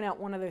want to point out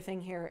one other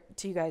thing here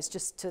to you guys,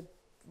 just to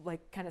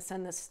like kind of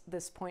send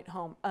this point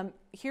home.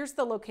 Here's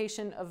the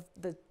location of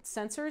the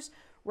sensors.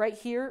 Right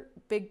here,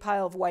 big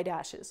pile of white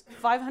ashes,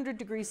 500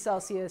 degrees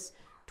Celsius,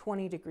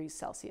 20 degrees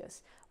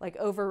Celsius, like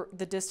over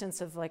the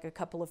distance of like a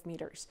couple of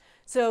meters.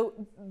 So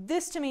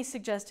this to me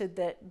suggested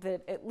that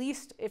at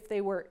least if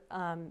they were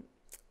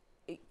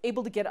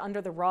able to get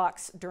under the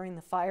rocks during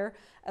the fire,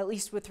 at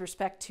least with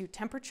respect to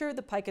temperature,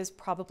 the pikas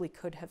probably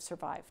could have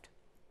survived.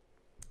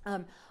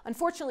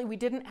 Unfortunately, we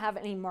didn't have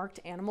any marked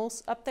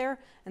animals up there,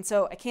 and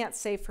so I can't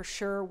say for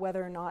sure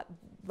whether or not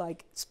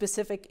like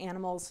specific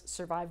animals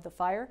survived the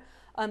fire,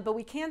 but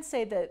we can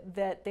say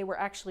that they were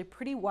actually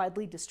pretty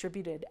widely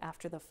distributed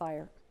after the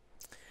fire.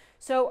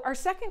 So our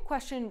second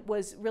question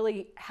was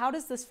really, how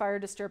does this fire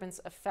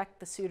disturbance affect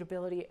the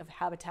suitability of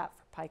habitat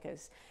for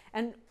pikas?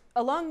 And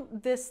along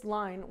this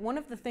line, one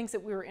of the things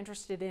that we were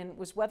interested in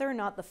was whether or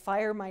not the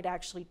fire might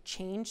actually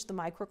change the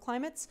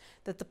microclimates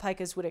that the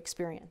pikas would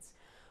experience.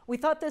 We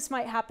thought this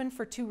might happen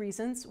for two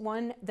reasons.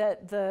 One,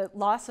 that the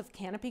loss of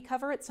canopy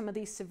cover at some of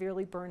these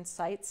severely burned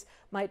sites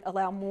might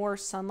allow more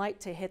sunlight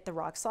to hit the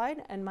rock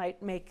slide and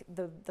might make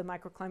the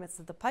microclimates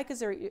that the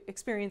pikas are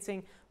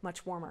experiencing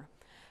much warmer.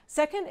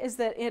 Second is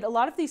that at a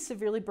lot of these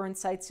severely burned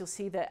sites, you'll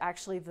see that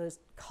actually the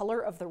color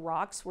of the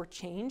rocks were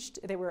changed.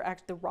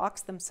 The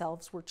rocks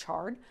themselves were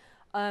charred.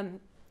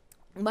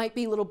 Might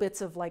be little bits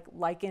of like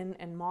lichen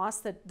and moss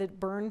that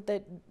burned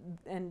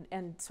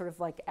and sort of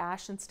like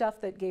ash and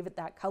stuff that gave it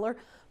that color.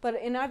 But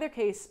in either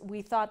case,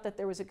 we thought that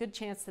there was a good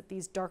chance that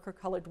these darker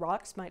colored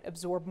rocks might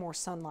absorb more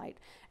sunlight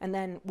and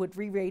then would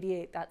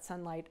re-radiate that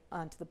sunlight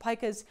onto the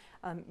pikas,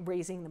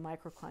 raising the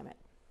microclimate.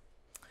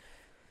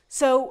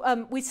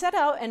 So we set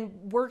out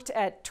and worked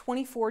at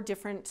 24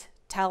 different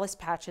talus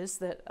patches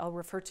that I'll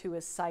refer to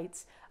as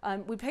sites.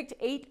 We picked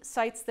 8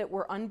 sites that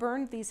were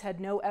unburned. These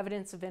had no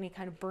evidence of any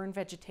kind of burn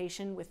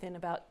vegetation within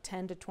about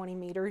 10 to 20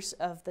 meters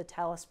of the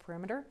talus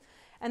perimeter.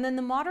 And then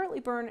the moderately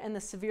burned and the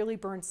severely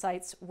burned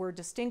sites were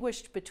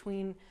distinguished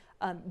between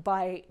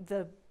by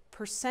the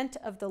percent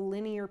of the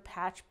linear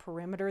patch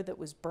perimeter that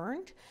was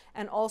burned,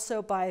 and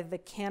also by the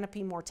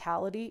canopy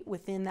mortality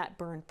within that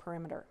burned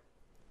perimeter.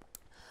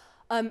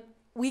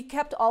 We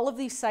kept all of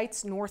these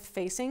sites north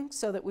facing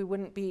so that we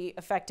wouldn't be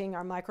affecting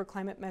our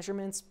microclimate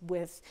measurements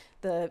with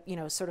the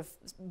sort of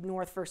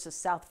north versus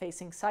south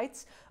facing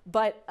sites.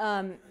 But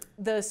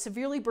the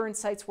severely burned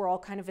sites were all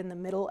kind of in the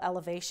middle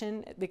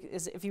elevation,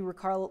 because if you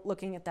recall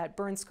looking at that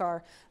burn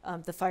scar,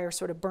 the fire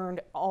sort of burned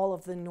all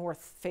of the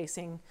north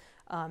facing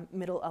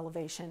middle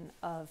elevation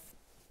of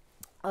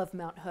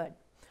Mount Hood.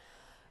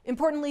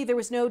 Importantly, there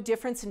was no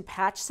difference in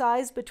patch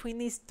size between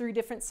these three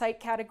different site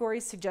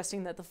categories,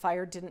 suggesting that the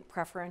fire didn't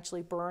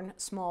preferentially burn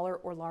smaller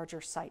or larger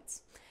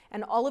sites.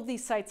 And all of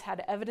these sites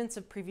had evidence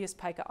of previous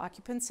pika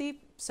occupancy,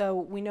 so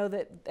we know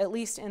that at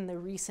least in the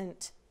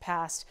recent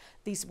past,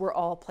 these were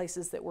all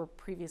places that were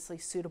previously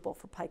suitable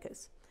for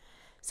pikas.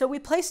 So we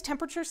placed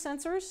temperature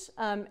sensors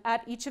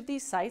at each of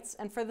these sites,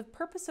 and for the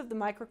purpose of the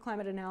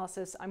microclimate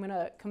analysis, I'm going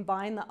to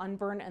combine the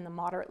unburned and the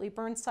moderately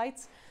burned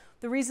sites.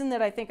 The reason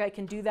that I think I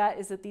can do that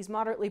is that these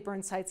moderately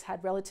burned sites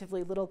had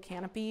relatively little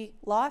canopy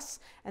loss,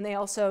 and they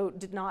also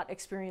did not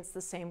experience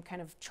the same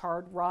kind of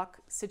charred rock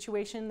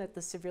situation that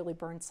the severely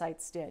burned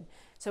sites did.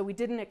 So we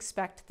didn't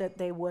expect that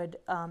they would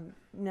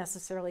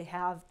necessarily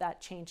have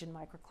that change in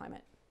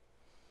microclimate.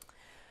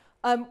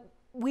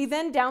 We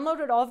then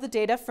downloaded all of the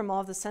data from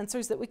all of the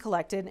sensors that we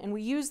collected, and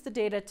we used the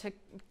data to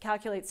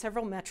calculate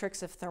several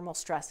metrics of thermal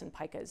stress in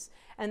pikas.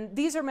 And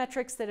these are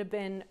metrics that have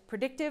been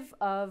predictive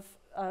of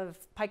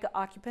pika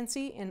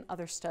occupancy in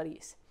other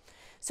studies.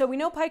 So we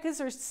know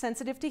pikas are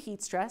sensitive to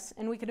heat stress,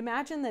 and we could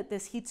imagine that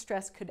this heat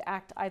stress could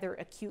act either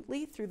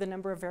acutely through the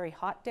number of very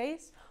hot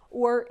days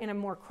or in a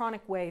more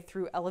chronic way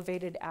through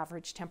elevated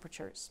average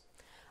temperatures.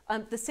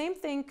 The same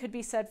thing could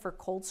be said for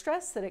cold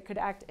stress, that it could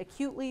act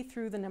acutely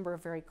through the number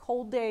of very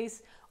cold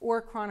days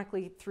or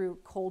chronically through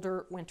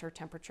colder winter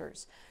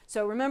temperatures.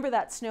 So remember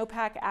that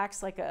snowpack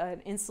acts like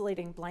an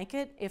insulating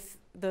blanket. If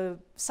the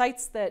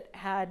sites that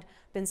had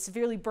been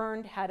severely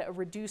burned had a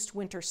reduced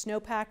winter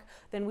snowpack,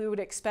 then we would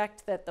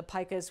expect that the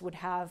pikas would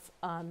have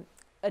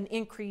an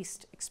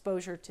increased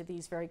exposure to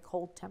these very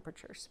cold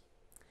temperatures.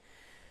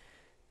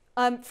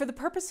 For the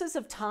purposes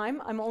of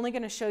time, I'm only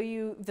going to show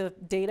you the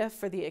data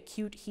for the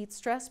acute heat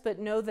stress, but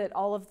know that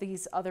all of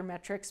these other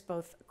metrics,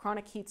 both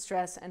chronic heat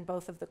stress and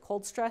both of the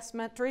cold stress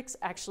metrics,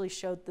 actually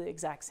showed the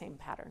exact same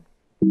pattern.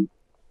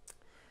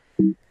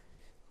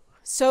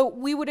 So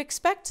we would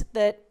expect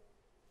that,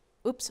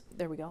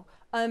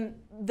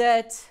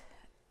 that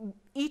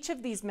each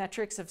of these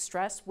metrics of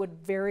stress would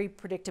vary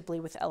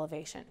predictably with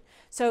elevation.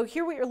 So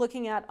here what you're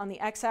looking at on the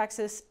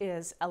x-axis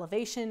is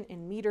elevation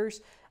in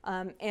meters,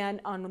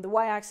 and on the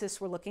y-axis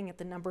we're looking at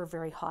the number of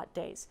very hot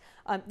days.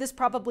 This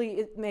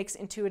probably makes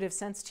intuitive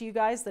sense to you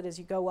guys, that as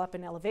you go up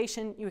in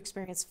elevation you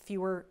experience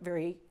fewer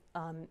very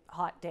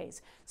hot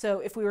days. So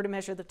if we were to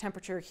measure the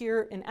temperature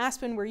here in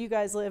Aspen where you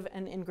guys live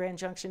and in Grand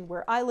Junction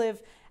where I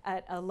live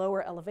at a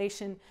lower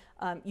elevation,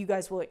 you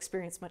guys will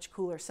experience much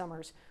cooler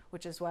summers,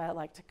 which is why I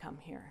like to come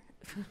here.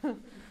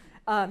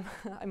 I'm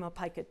a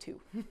pika too.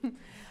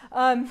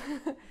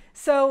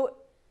 So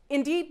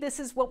indeed, this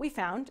is what we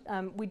found.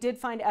 We did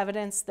find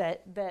evidence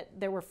that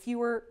there were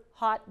fewer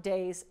hot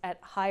days at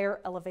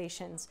higher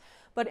elevations.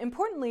 But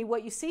importantly,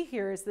 what you see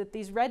here is that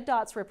these red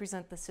dots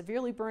represent the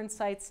severely burned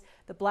sites,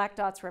 the black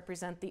dots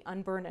represent the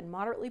unburned and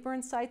moderately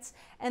burned sites,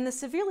 and the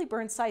severely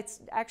burned sites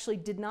actually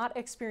did not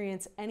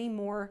experience any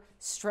more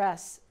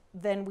stress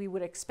than we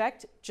would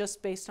expect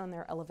just based on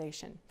their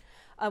elevation.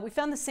 We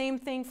found the same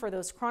thing for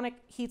those chronic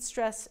heat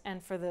stress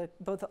and for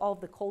all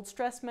of the cold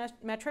stress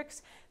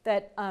metrics,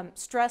 that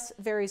stress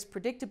varies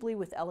predictably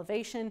with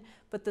elevation,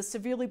 but the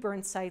severely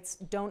burned sites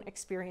don't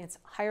experience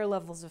higher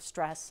levels of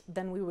stress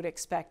than we would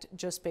expect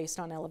just based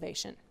on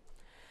elevation.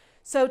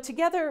 So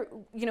together,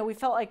 we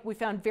felt like we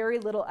found very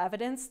little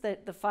evidence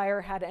that the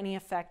fire had any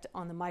effect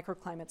on the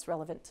microclimates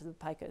relevant to the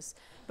pikas.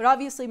 But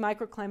obviously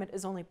microclimate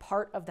is only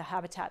part of the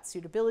habitat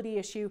suitability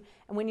issue.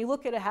 And when you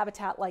look at a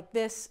habitat like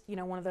this,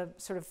 one of the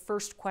sort of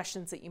first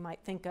questions that you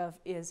might think of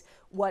is,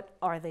 what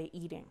are they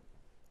eating?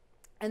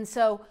 And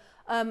so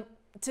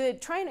to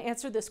try and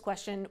answer this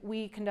question,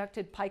 we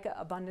conducted pika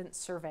abundance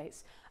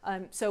surveys.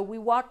 So we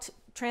walked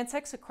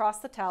transects across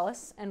the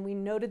talus, and we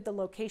noted the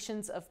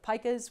locations of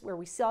pikas where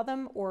we saw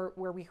them or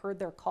where we heard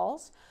their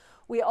calls.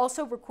 We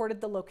also recorded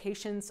the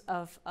locations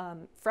of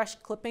fresh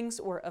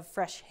clippings or of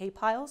fresh hay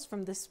piles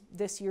from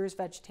this year's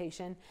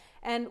vegetation.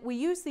 And we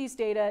used these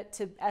data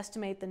to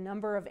estimate the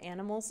number of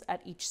animals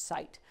at each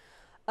site,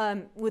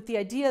 with the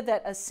idea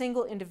that a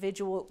single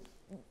individual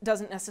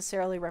doesn't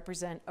necessarily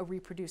represent a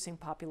reproducing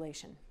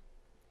population.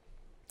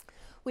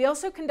 We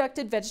also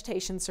conducted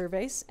vegetation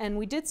surveys, and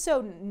we did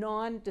so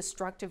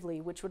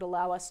non-destructively, which would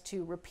allow us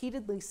to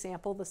repeatedly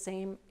sample the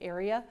same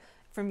area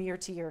from year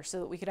to year so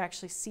that we could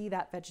actually see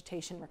that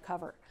vegetation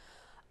recover.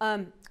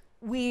 To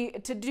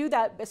do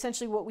that,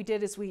 essentially what we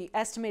did is we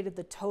estimated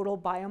the total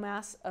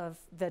biomass of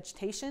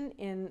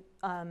vegetation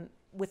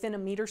within a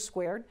meter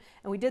squared,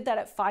 and we did that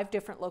at 5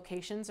 different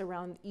locations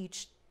around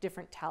each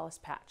different talus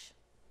patch.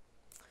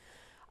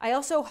 I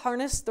also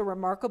harnessed the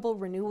remarkable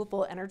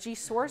renewable energy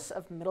source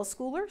of middle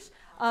schoolers.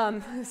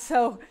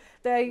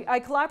 I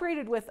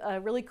collaborated with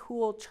a really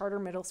cool charter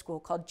middle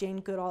school called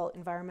Jane Goodall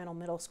Environmental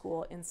Middle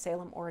School in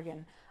Salem,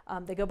 Oregon.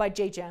 They go by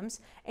JGEMS,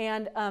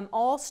 and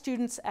all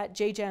students at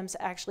JGEMS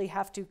actually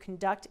have to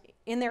conduct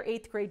in their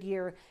 8th grade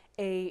year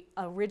a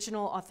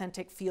original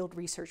authentic field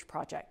research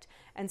project.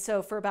 And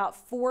so for about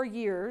 4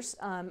 years,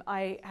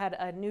 I had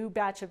a new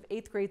batch of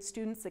 8th grade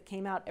students that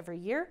came out every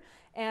year,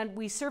 and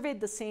we surveyed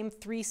the same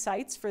 3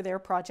 sites for their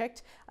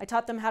project. I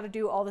taught them how to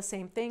do all the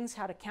same things,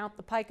 how to count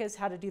the pikas,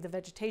 how to do the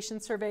vegetation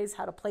surveys,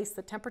 how to place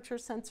the temperature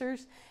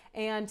sensors,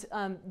 and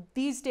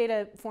these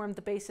data formed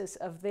the basis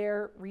of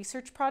their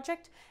research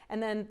project,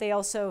 and then they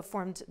also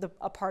formed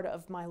a part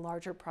of my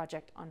larger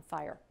project on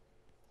fire.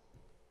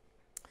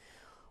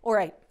 All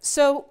right,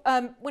 so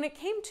when it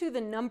came to the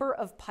number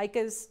of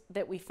pikas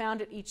that we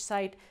found at each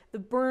site, the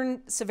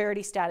burn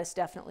severity status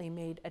definitely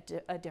made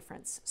a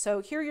difference.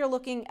 So here you're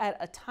looking at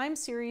a time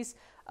series.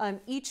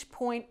 Each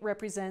point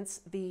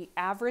represents the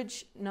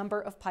average number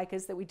of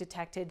pikas that we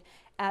detected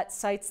at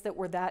sites that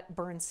were that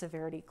burn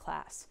severity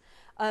class.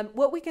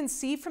 What we can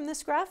see from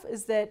this graph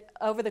is that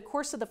over the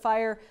course of the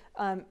fire,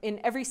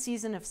 in every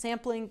season of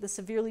sampling, the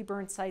severely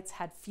burned sites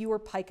had fewer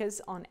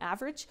pikas on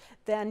average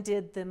than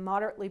did the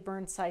moderately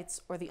burned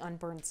sites or the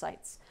unburned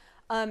sites.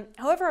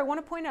 However, I want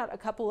to point out a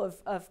couple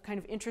of kind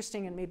of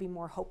interesting and maybe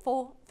more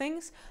hopeful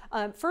things.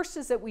 First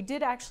is that we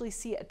did actually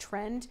see a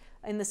trend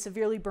in the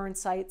severely burned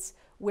sites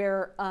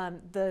where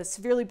the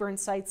severely burned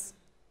sites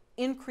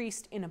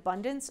increased in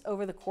abundance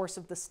over the course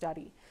of the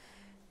study.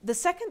 The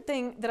second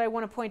thing that I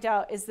want to point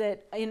out is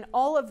that in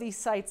all of these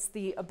sites,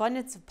 the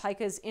abundance of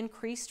pikas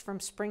increased from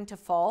spring to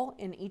fall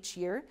in each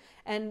year,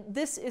 and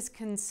this is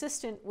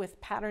consistent with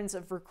patterns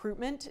of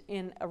recruitment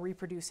in a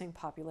reproducing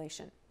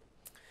population.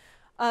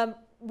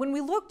 When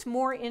we looked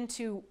more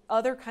into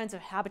other kinds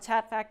of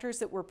habitat factors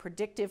that were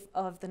predictive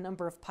of the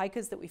number of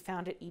pikas that we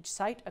found at each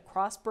site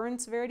across burn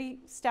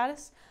severity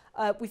status,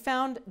 we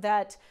found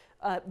that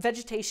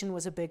vegetation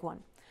was a big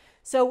one.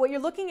 So what you're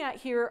looking at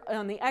here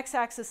on the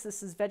x-axis,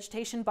 this is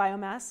vegetation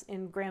biomass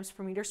in grams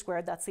per meter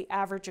squared. That's the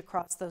average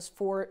across those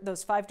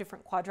 5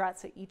 different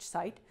quadrats at each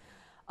site.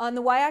 On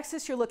the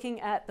y-axis, you're looking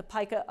at the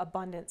pika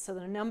abundance, so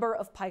the number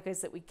of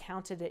pikas that we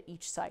counted at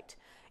each site.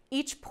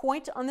 Each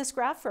point on this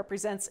graph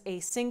represents a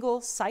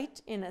single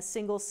site in a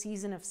single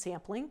season of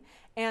sampling,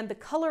 and the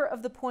color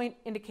of the point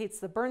indicates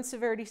the burn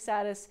severity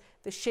status.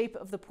 The shape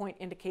of the point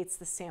indicates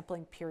the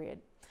sampling period.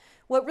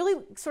 What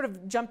really sort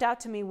of jumped out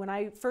to me when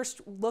I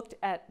first looked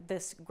at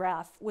this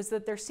graph was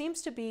that there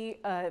seems to be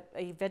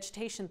a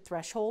vegetation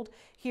threshold.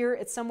 Here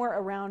it's somewhere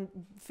around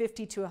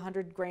 50 to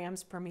 100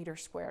 grams per meter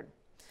squared.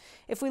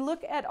 If we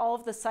look at all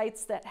of the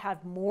sites that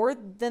have more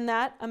than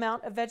that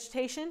amount of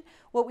vegetation,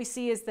 what we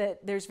see is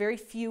that there's very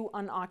few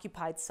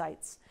unoccupied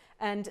sites,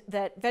 and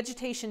that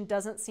vegetation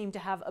doesn't seem to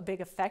have a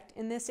big effect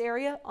in this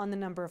area on the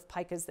number of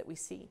pikas that we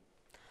see.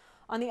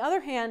 On the other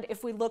hand,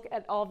 if we look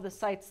at all of the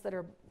sites that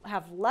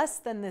have less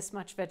than this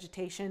much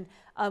vegetation,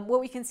 what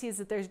we can see is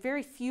that there's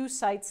very few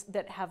sites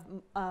that have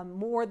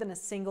more than a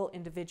single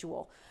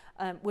individual,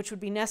 which would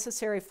be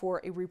necessary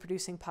for a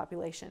reproducing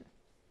population.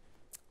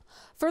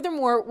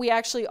 Furthermore, we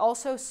actually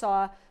also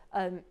saw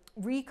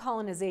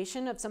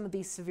recolonization of some of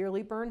these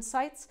severely burned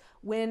sites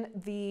when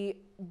the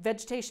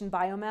vegetation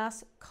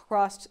biomass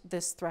crossed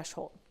this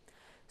threshold.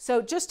 So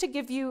just to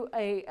give you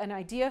an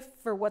idea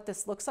for what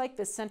this looks like,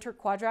 this center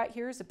quadrat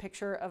here is a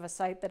picture of a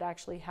site that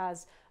actually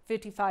has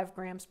 55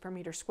 grams per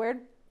meter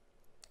squared.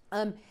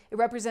 It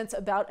represents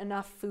about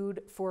enough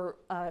food for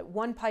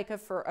 1 pika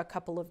for a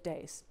couple of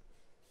days.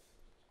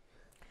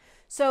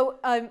 So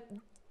kind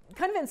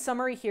of in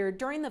summary here,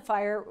 during the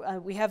fire,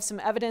 we have some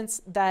evidence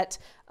that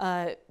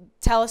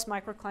talus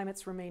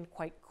microclimates remained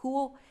quite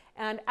cool.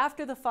 And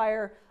after the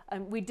fire,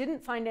 we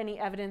didn't find any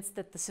evidence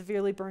that the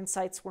severely burned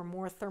sites were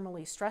more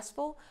thermally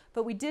stressful,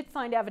 but we did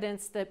find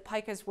evidence that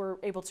pikas were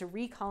able to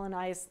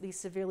recolonize these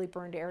severely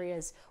burned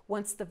areas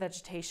once the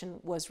vegetation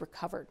was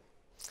recovered.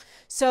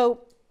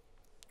 So,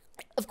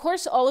 of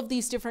course, all of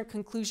these different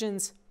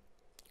conclusions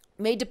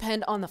may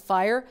depend on the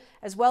fire,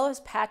 as well as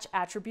patch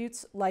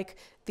attributes like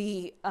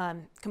the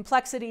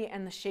complexity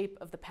and the shape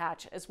of the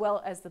patch, as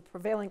well as the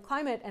prevailing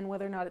climate and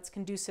whether or not it's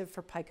conducive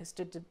for pikas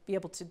to be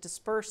able to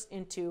disperse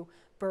into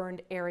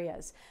burned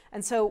areas.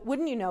 And so,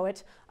 wouldn't you know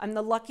it, I'm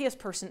the luckiest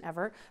person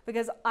ever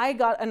because I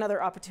got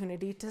another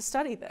opportunity to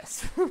study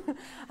this.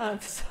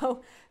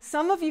 So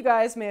some of you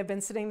guys may have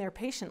been sitting there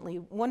patiently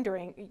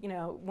wondering,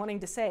 wanting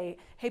to say,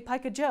 hey,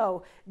 Pika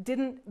Joe,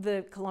 didn't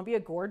the Columbia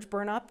Gorge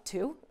burn up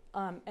too?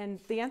 And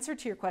the answer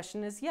to your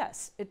question is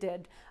yes, it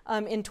did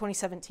in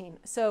 2017.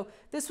 So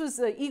this was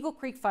the Eagle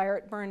Creek fire.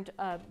 It burned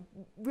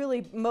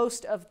really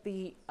most of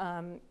the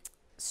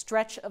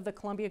stretch of the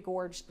Columbia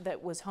Gorge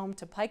that was home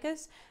to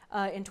pikas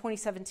in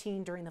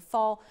 2017 during the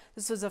fall.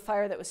 This was a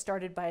fire that was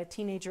started by a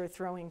teenager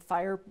throwing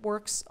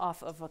fireworks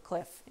off of a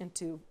cliff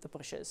into the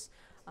bushes.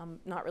 I'm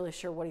not really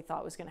sure what he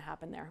thought was going to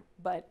happen there,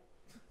 but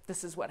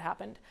this is what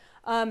happened.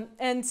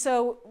 And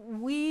so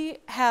we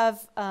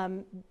have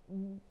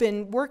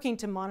been working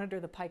to monitor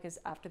the pikas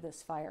after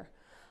this fire.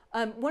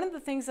 One of the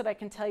things that I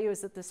can tell you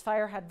is that this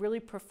fire had really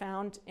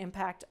profound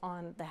impact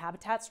on the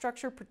habitat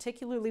structure,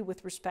 particularly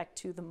with respect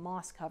to the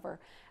moss cover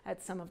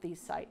at some of these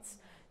sites.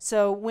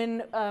 So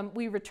when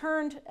we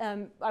returned,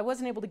 I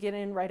wasn't able to get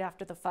in right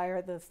after the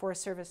fire. The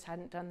Forest Service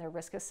hadn't done their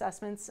risk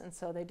assessments, and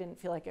so they didn't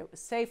feel like it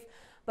was safe.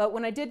 But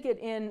when I did get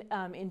in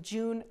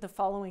June the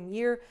following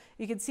year,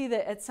 you could see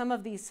that at some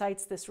of these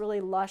sites, this really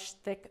lush,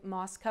 thick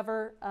moss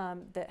cover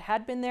that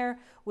had been there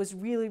was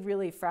really,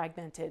 really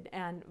fragmented,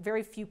 and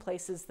very few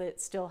places that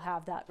still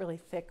have that really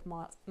thick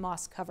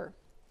moss cover.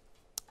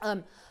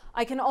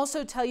 I can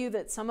also tell you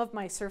that some of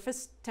my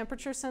surface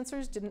temperature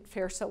sensors didn't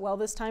fare so well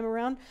this time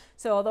around.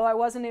 So although I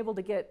wasn't able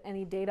to get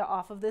any data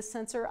off of this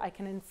sensor, I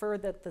can infer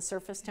that the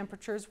surface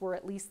temperatures were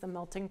at least the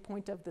melting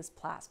point of this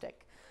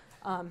plastic.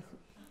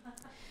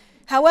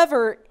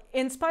 However,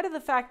 in spite of the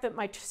fact that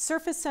my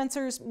surface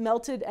sensors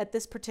melted at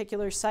this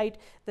particular site,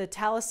 the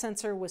talus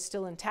sensor was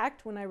still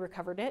intact when I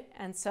recovered it.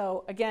 And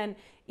so again,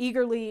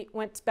 eagerly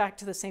went back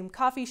to the same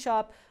coffee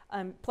shop,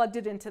 plugged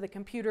it into the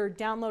computer,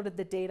 downloaded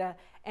the data,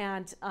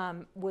 and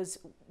was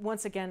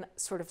once again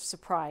sort of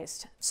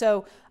surprised.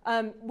 So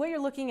what you're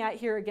looking at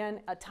here,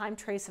 again, a time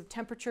trace of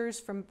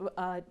temperatures from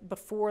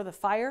before the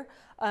fire.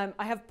 I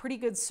have pretty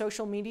good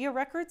social media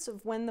records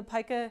of when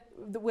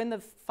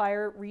the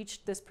fire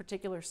reached this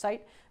particular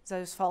site, because I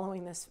was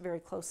following this very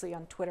closely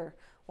on Twitter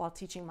while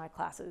teaching my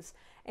classes.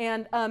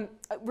 And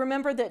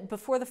remember that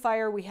before the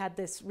fire, we had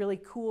this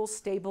really cool,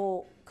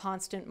 stable,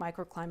 constant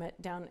microclimate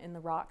down in the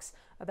rocks,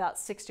 about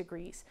 6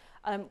 degrees.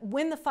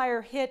 When the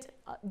fire hit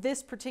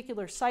this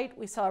particular site,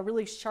 we saw a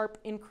really sharp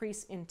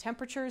increase in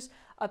temperatures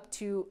up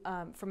to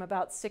from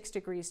about 6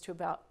 degrees to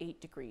about 8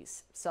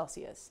 degrees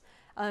Celsius.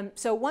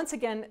 So once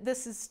again,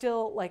 this is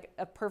still like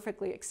a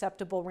perfectly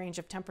acceptable range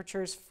of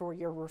temperatures for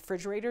your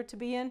refrigerator to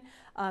be in.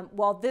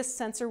 While this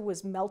sensor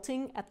was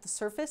melting at the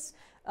surface,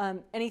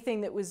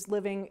 anything that was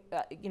living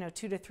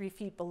 2 to 3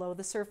 feet below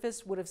the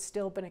surface would have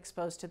still been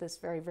exposed to this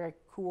very, very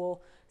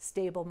cool,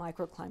 stable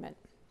microclimate.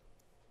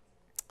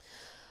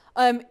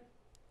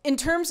 In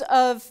terms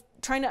of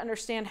trying to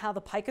understand how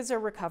the pikas are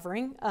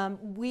recovering,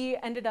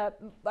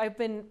 I've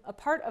been a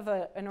part of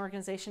an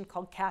organization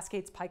called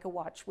Cascades Pika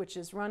Watch, which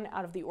is run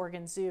out of the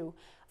Oregon Zoo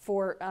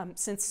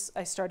since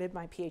I started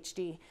my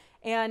PhD.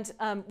 And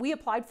we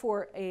applied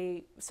for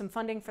some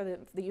funding for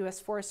the U.S.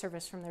 Forest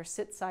Service from their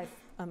SIT-SCI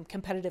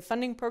competitive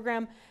funding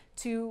program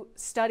to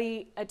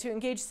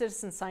engage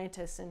citizen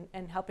scientists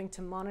in helping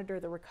to monitor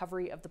the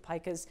recovery of the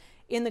pikas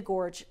in the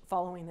gorge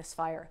following this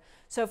fire.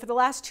 So for the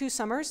last 2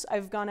 summers,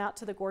 I've gone out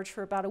to the gorge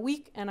for about a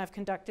week, and I've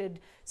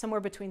conducted somewhere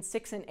between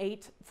 6 and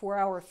 8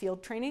 4-hour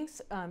field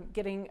trainings,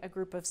 getting a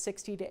group of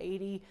 60 to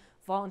 80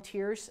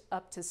 volunteers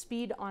up to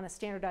speed on a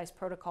standardized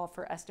protocol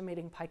for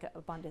estimating pika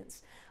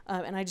abundance.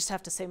 And I just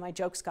have to say my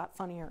jokes got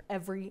funnier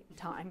every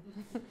time,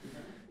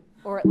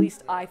 or at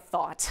least I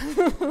thought,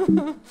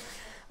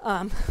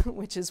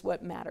 which is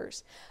what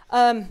matters.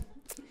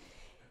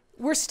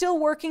 We're still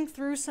working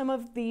through some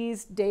of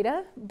these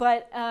data,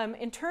 but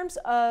in terms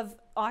of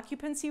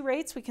occupancy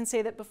rates, we can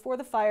say that before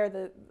the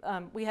fire,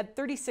 we had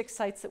 36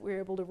 sites that we were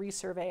able to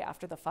resurvey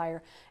after the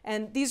fire.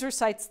 And these were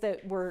sites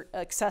that were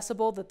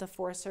accessible, that the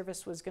Forest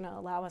Service was going to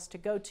allow us to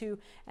go to,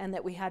 and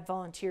that we had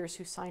volunteers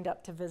who signed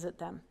up to visit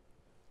them.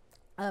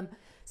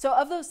 So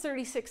of those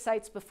 36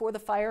 sites before the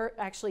fire,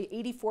 actually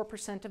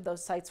 84% of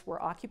those sites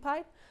were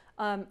occupied.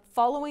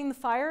 Following the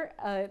fire,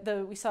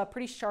 we saw a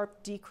pretty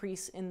sharp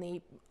decrease in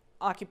the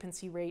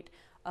occupancy rate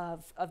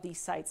of these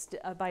sites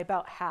by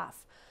about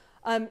half.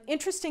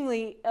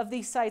 Interestingly, of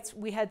these sites,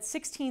 we had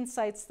 16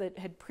 sites that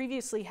had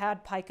previously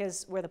had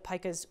pikas where the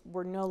pikas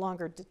were no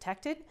longer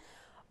detected,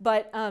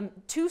 but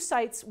 2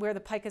 sites where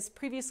the pikas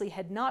previously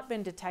had not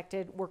been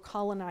detected were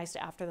colonized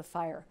after the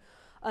fire.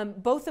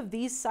 Both of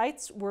these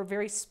sites were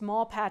very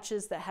small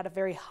patches that had a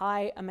very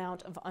high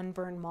amount of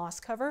unburned moss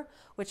cover,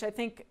 which I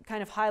think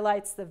kind of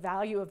highlights the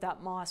value of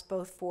that moss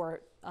both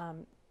for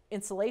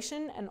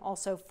insulation and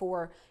also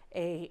for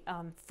a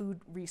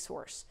food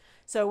resource.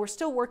 So we're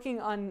still working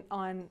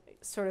on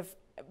sort of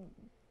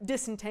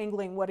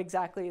disentangling what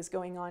exactly is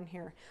going on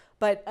here.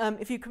 But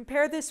if you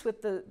compare this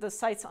with the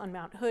sites on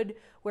Mount Hood,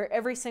 where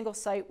every single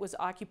site was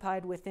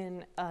occupied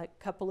within a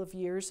couple of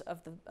years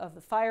of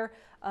the fire,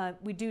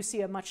 we do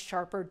see a much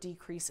sharper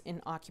decrease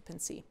in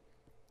occupancy.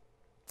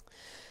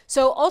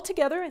 So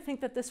altogether, I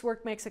think that this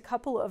work makes a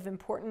couple of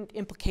important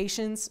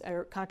implications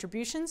or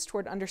contributions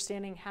toward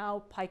understanding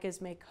how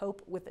pikas may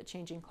cope with a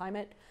changing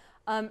climate.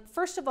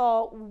 First of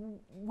all,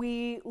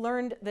 we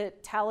learned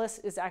that talus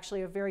is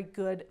actually a very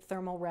good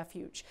thermal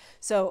refuge.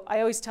 So I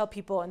always tell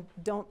people, and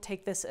don't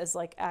take this as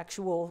like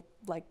actual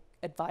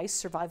advice,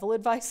 survival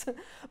advice,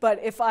 but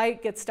if I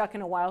get stuck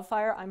in a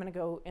wildfire, I'm gonna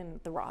go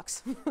in the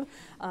rocks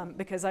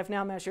because I've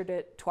now measured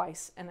it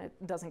twice and it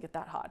doesn't get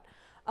that hot.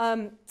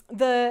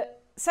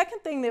 second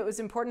thing that was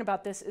important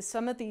about this is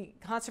some of the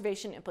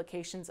conservation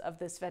implications of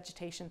this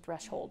vegetation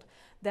threshold.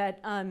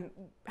 That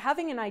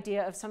having an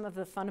idea of some of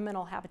the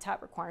fundamental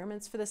habitat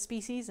requirements for the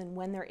species and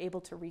when they're able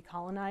to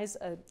recolonize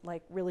a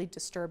really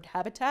disturbed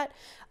habitat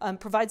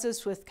provides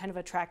us with kind of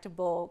a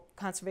tractable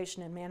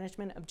conservation and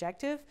management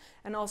objective,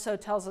 and also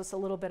tells us a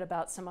little bit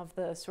about some of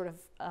the sort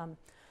of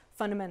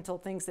fundamental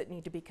things that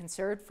need to be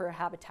considered for a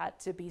habitat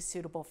to be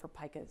suitable for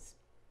pikas.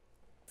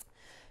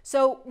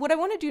 So what I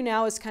want to do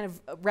now is kind of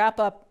wrap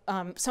up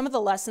some of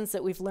the lessons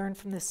that we've learned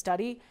from this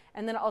study,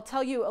 and then I'll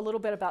tell you a little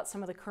bit about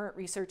some of the current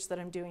research that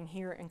I'm doing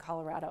here in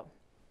Colorado.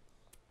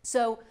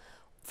 So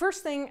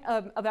first thing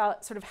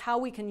about sort of how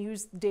we can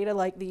use data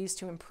like these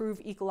to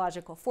improve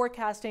ecological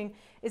forecasting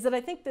is that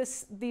I think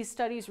these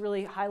studies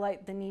really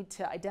highlight the need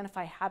to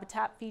identify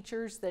habitat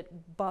features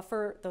that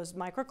buffer those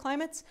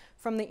microclimates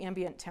from the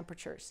ambient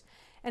temperatures.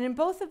 And in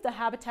both of the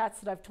habitats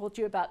that I've told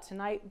you about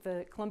tonight,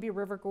 the Columbia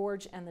River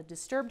Gorge and the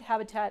disturbed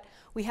habitat,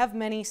 we have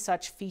many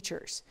such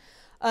features.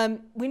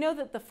 We know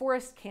that the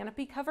forest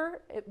canopy cover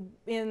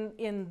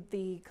in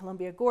the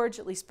Columbia Gorge,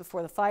 at least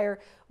before the fire,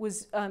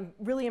 was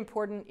really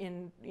important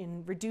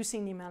in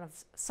reducing the amount of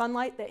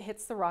sunlight that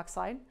hits the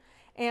rockslide.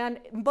 And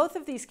in both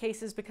of these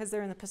cases, because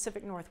they're in the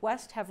Pacific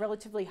Northwest, have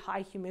relatively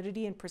high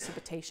humidity and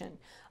precipitation.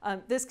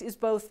 This is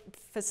both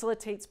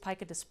facilitates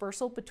pika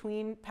dispersal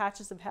between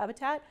patches of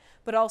habitat,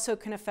 but also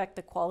can affect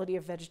the quality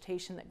of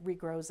vegetation that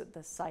regrows at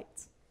the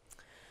sites.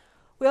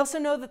 We also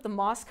know that the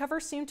moss cover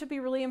seemed to be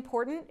really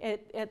important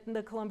at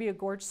the Columbia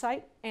Gorge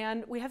site,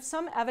 and we have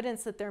some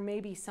evidence that there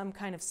may be some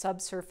kind of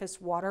subsurface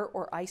water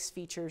or ice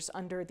features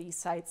under these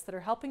sites that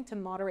are helping to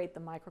moderate the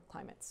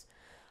microclimates.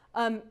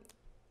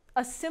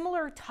 A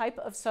similar type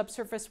of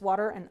subsurface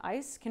water and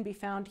ice can be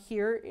found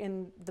here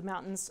in the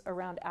mountains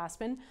around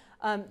Aspen.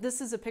 This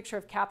is a picture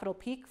of Capitol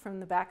Peak from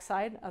the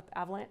backside of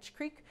Avalanche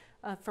Creek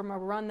from a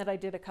run that I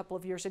did a couple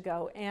of years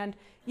ago. And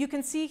you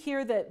can see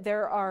here that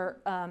there are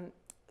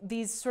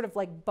these sort of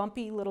like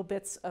bumpy little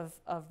bits of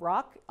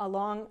rock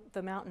along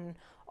the mountain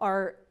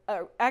are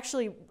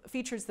actually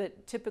features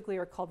that typically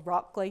are called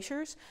rock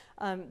glaciers.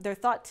 They're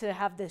thought to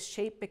have this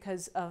shape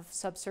because of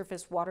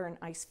subsurface water and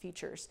ice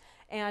features.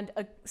 And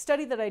a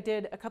study that I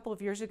did a couple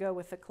of years ago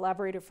with a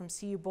collaborator from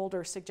CU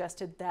Boulder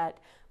suggested that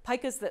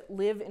pikas that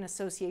live in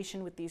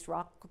association with these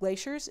rock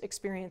glaciers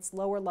experience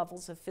lower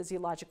levels of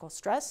physiological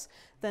stress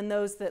than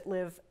those that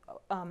live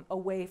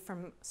away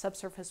from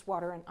subsurface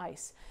water and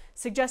ice,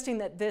 suggesting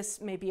that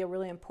this may be a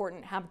really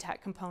important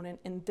habitat component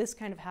in this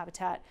kind of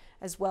habitat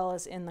as well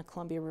as in the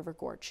Columbia River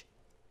Gorge.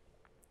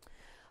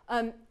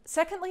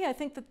 Secondly, I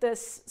think that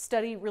this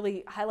study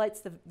really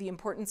highlights the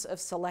importance of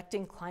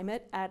selecting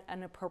climate at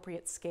an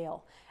appropriate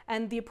scale.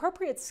 And the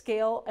appropriate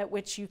scale at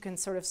which you can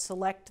sort of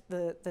select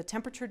the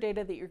temperature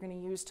data that you're going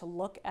to use to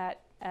look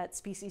at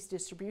species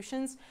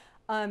distributions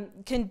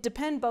can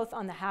depend both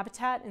on the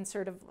habitat and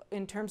sort of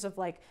in terms of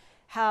like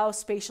how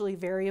spatially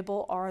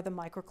variable are the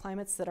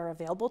microclimates that are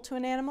available to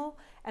an animal,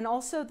 and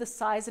also the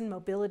size and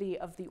mobility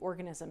of the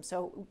organism.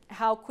 So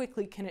how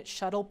quickly can it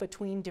shuttle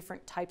between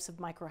different types of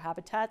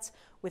microhabitats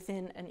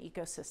within an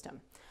ecosystem.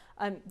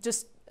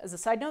 Just as a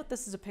side note,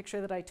 this is a picture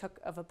that I took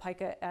of a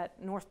pika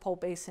at North Pole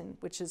Basin,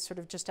 which is sort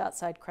of just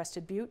outside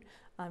Crested Butte,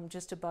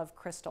 just above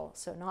Crystal,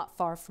 so not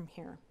far from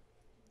here.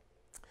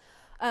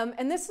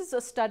 And this is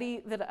a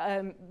study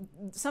that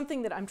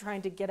something that I'm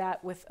trying to get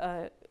at with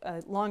a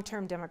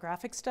long-term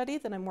demographic study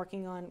that I'm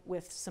working on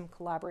with some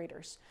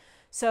collaborators.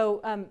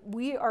 So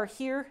we are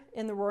here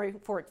in the Roaring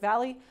Fork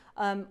Valley.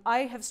 I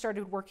have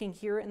started working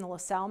here in the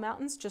LaSalle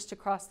Mountains, just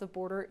across the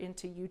border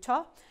into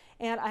Utah.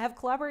 And I have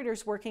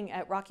collaborators working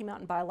at Rocky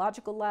Mountain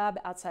Biological Lab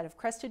outside of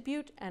Crested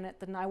Butte and at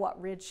the Niwot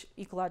Ridge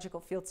Ecological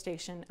Field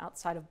Station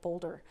outside of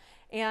Boulder.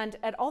 And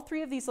at all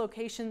three of these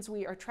locations,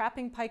 we are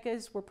trapping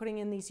pikas. We're putting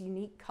in these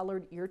unique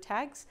colored ear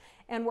tags.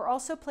 And we're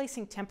also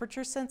placing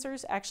temperature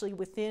sensors actually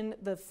within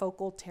the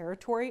focal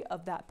territory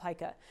of that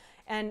pika.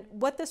 And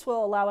what this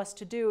will allow us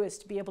to do is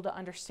to be able to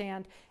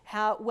understand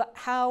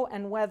how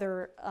and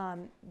whether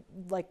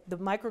like the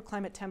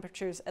microclimate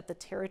temperatures at the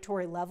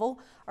territory level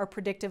are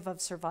predictive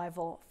of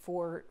survival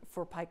for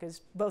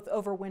pikas, both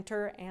over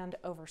winter and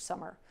over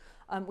summer.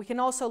 We can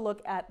also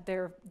look at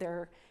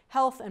their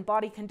health and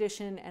body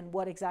condition and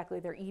what exactly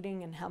they're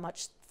eating and how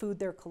much food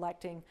they're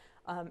collecting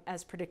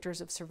as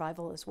predictors of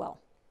survival as well.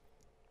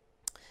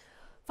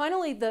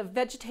 Finally, the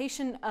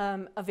vegetation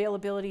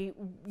availability,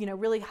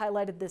 really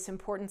highlighted this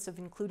importance of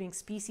including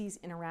species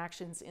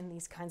interactions in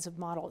these kinds of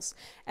models.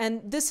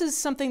 And this is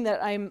something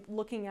that I'm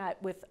looking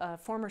at with a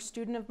former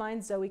student of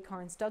mine, Zoe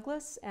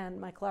Carnes-Douglas, and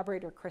my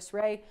collaborator, Chris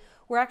Ray.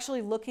 We're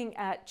actually looking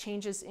at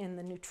changes in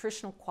the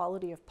nutritional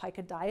quality of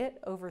pika diet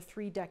over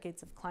 3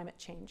 decades of climate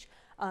change.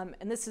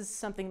 And this is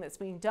something that's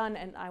being done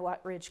in Niwot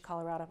Ridge,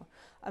 Colorado.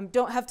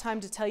 Don't have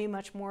time to tell you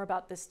much more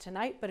about this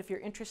tonight, but if you're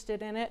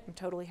interested in it, I'm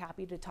totally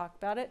happy to talk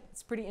about it.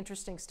 It's pretty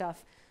interesting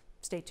stuff.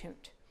 Stay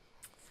tuned.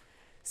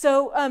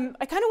 So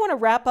I kind of want to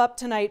wrap up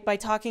tonight by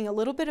talking a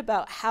little bit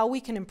about how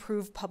we can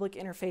improve public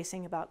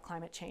interfacing about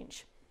climate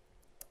change.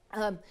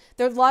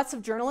 There are lots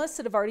of journalists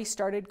that have already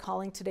started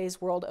calling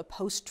today's world a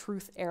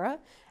post-truth era.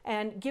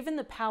 And given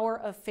the power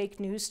of fake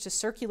news to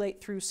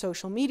circulate through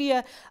social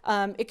media,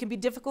 it can be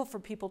difficult for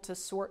people to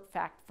sort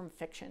fact from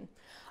fiction.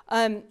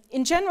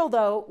 In general,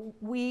 though,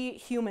 we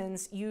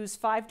humans use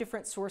 5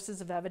 different sources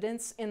of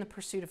evidence in the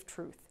pursuit of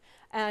truth.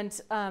 And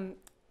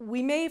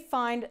we may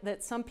find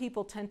that some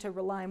people tend to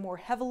rely more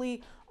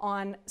heavily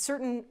on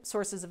certain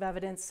sources of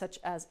evidence, such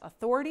as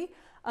authority.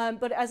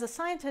 But as a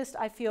scientist,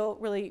 I feel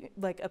really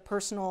like a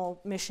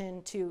personal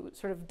mission to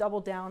sort of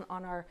double down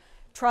on our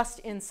trust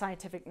in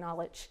scientific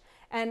knowledge.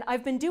 And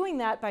I've been doing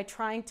that by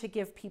trying to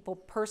give people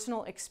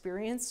personal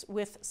experience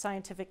with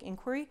scientific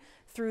inquiry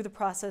through the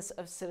process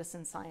of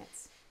citizen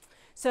science.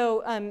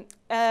 So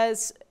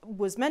as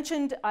was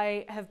mentioned,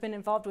 I have been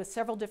involved with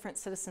several different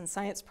citizen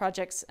science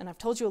projects, and I've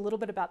told you a little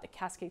bit about the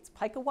Cascades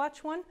Pika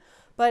Watch one.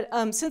 But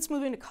since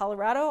moving to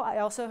Colorado, I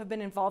also have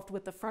been involved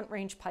with the Front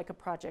Range Pika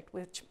Project,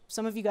 which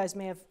some of you guys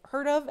may have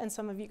heard of, and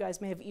some of you guys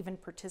may have even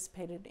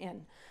participated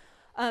in.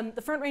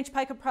 The Front Range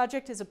Pika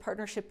Project is a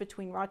partnership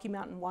between Rocky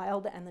Mountain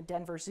Wild and the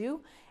Denver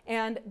Zoo.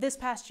 And this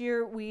past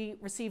year, we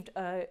received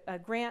a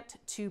grant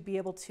to be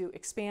able to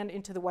expand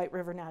into the White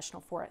River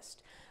National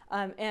Forest.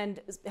 And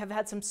have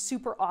had some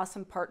super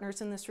awesome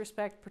partners in this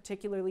respect,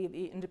 particularly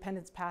the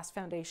Independence Pass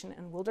Foundation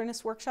and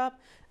Wilderness Workshop,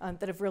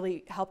 that have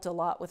really helped a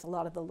lot with a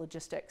lot of the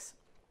logistics.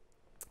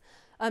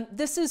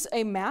 This is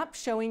a map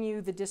showing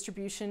you the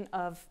distribution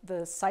of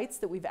the sites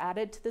that we've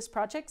added to this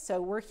project. So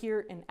we're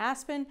here in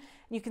Aspen, and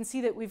you can see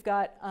that we've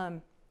got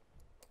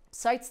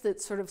sites that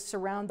sort of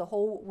surround the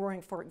whole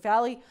Roaring Fork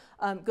Valley,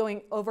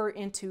 going over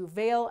into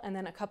Vail, and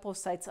then a couple of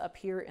sites up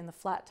here in the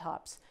Flat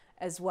Tops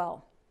as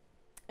well.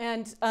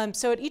 And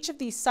so at each of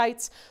these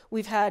sites,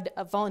 we've had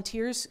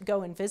volunteers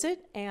go and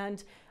visit.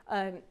 And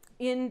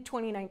in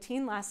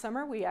 2019, last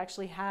summer, we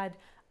actually had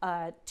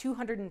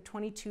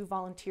 222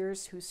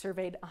 volunteers who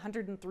surveyed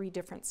 103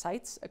 different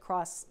sites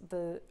across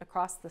the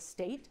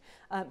state.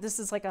 This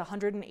is like a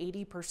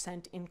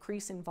 180%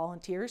 increase in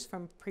volunteers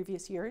from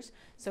previous years.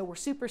 So we're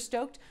super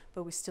stoked,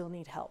 but we still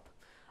need help.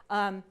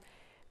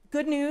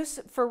 Good news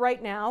for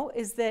right now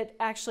is that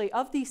actually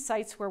of these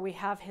sites where we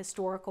have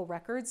historical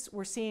records,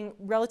 we're seeing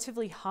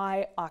relatively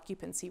high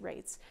occupancy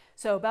rates.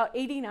 So about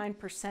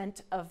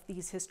 89% of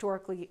these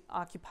historically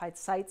occupied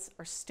sites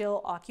are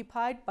still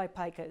occupied by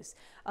pikas.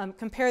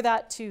 Compare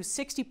that to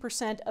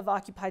 60% of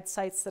occupied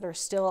sites that are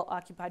still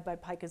occupied by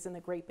pikas in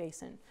the Great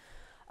Basin.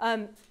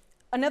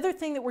 Another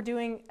thing that we're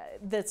doing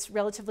that's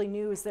relatively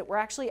new is that we're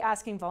actually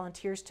asking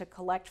volunteers to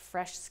collect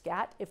fresh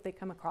scat if they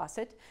come across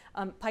it.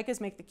 Pikas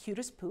make the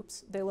cutest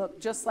poops. They look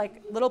just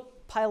like a little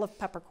pile of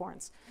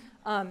peppercorns.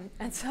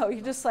 And so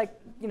you just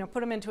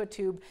put them into a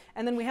tube.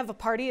 And then we have a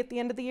party at the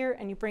end of the year,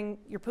 and you bring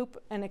your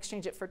poop and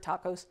exchange it for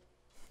tacos.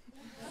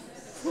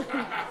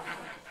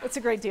 It's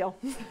a great deal.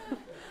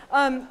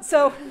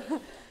 So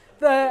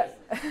the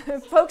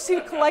folks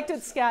who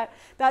collected scat,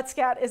 that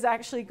scat is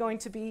actually going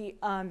to be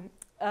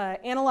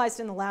analyzed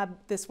in the lab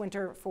this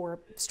winter for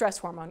stress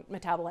hormone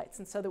metabolites,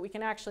 and so that we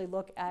can actually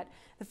look at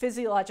the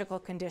physiological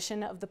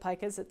condition of the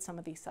pikas at some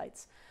of these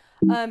sites.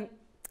 In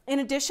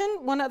addition,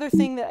 one other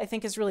thing that I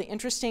think is really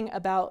interesting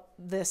about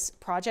this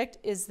project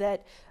is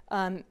that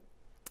the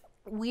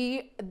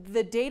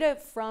data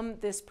from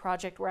this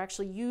project were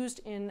actually used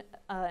in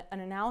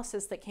an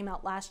analysis that came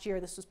out last year.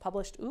 This was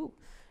published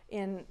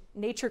in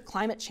Nature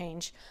Climate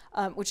Change,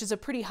 which is a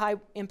pretty high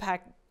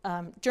impact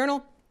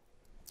journal.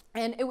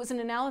 And it was an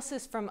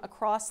analysis from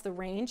across the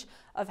range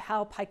of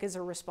how pikas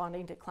are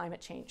responding to climate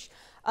change.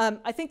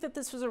 I think that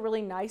this was a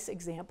really nice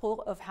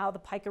example of how the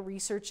pika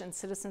research and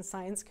citizen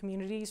science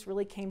communities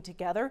really came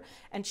together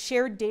and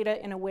shared data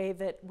in a way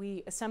that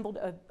we assembled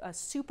a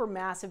super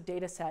massive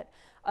data set.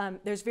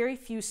 There's very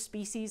few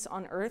species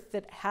on Earth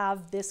that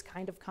have this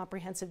kind of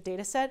comprehensive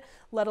data set,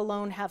 let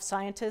alone have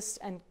scientists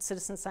and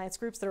citizen science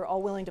groups that are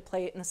all willing to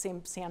play it in the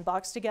same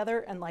sandbox together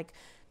and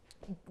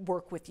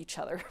work with each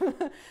other.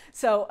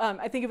 So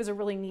I think it was a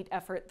really neat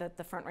effort that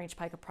the Front Range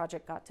Pika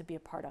Project got to be a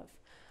part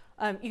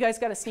of. You guys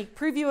got a sneak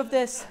preview of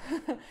this,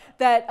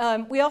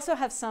 that we also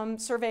have some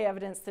survey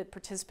evidence that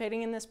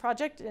participating in this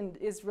project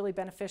is really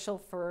beneficial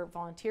for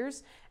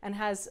volunteers and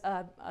has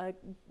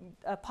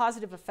a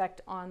positive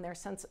effect on their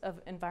sense of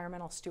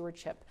environmental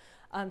stewardship.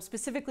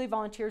 Specifically,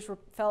 volunteers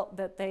felt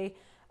that they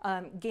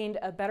gained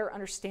a better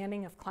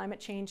understanding of climate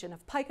change and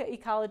of pika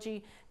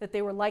ecology, that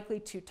they were likely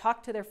to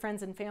talk to their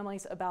friends and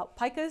families about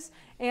pikas,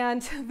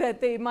 and that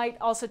they might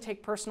also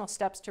take personal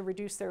steps to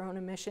reduce their own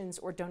emissions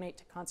or donate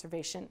to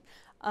conservation.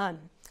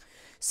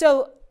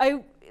 So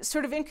I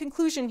sort of in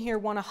conclusion here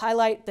want to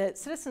highlight that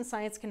citizen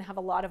science can have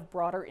a lot of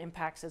broader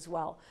impacts as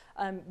well.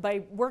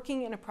 By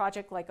working in a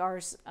project like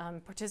ours,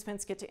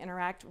 participants get to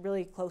interact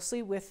really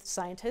closely with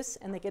scientists,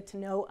 and they get to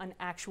know an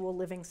actual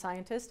living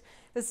scientist.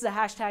 This is a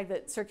hashtag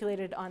that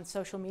circulated on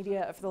social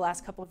media for the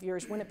last couple of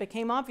years when it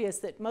became obvious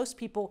that most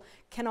people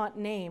cannot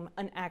name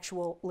an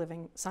actual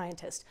living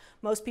scientist.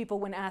 Most people,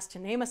 when asked to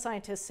name a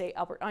scientist, say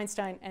Albert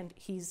Einstein, and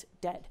he's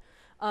dead.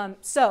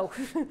 So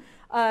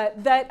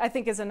that I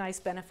think is a nice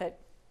benefit.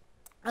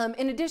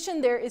 In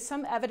addition, there is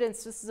some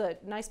evidence, this is a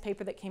nice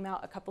paper that came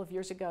out a couple of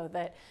years ago,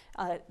 that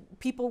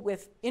people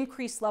with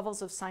increased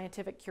levels of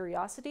scientific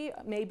curiosity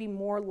may be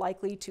more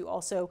likely to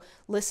also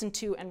listen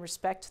to and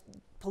respect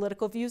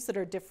political views that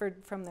are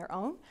different from their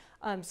own,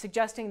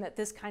 suggesting that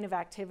this kind of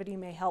activity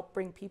may help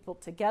bring people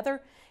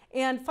together.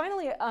 And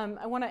finally,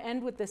 I want to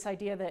end with this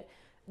idea that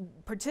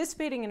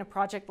participating in a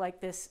project like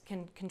this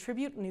can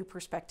contribute new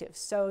perspectives.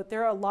 So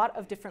there are a lot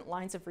of different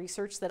lines of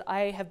research that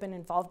I have been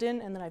involved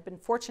in and that I've been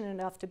fortunate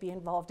enough to be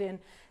involved in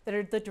that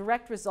are the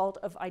direct result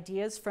of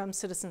ideas from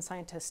citizen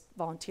scientist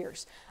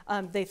volunteers.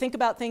 They think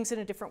about things in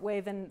a different way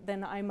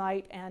than I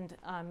might, and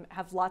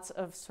have lots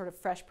of sort of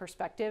fresh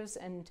perspectives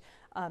and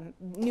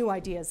new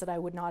ideas that I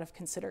would not have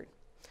considered.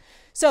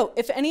 So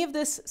if any of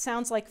this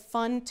sounds like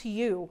fun to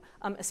you,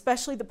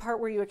 especially the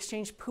part where you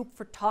exchange poop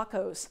for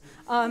tacos,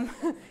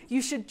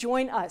 you should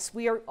join us.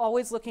 We are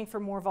always looking for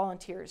more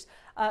volunteers.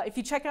 If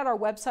you check out our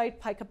website,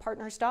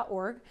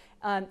 pikapartners.org,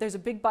 there's a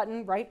big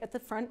button right at the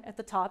front, at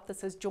the top, that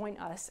says join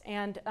us.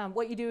 And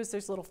what you do is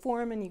there's a little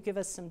form and you give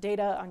us some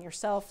data on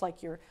yourself,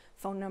 like your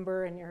phone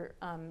number and your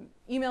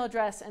email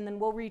address, and then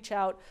we'll reach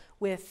out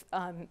with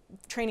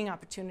training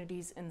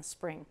opportunities in the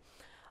spring.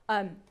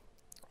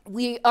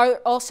 We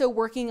are also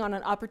working on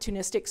an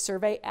opportunistic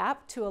survey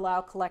app to allow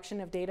collection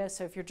of data.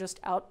 So if you're just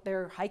out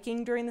there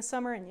hiking during the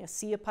summer and you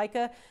see a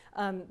pika,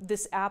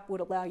 this app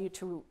would allow you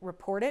to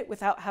report it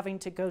without having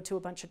to go to a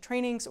bunch of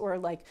trainings or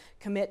like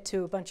commit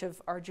to a bunch of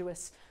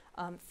arduous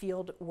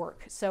field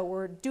work. So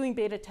we're doing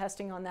beta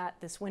testing on that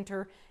this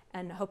winter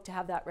and hope to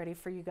have that ready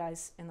for you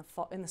guys in the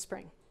fall, in the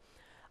spring.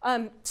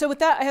 So with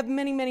that, I have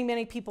many, many,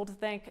 many people to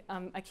thank.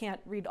 I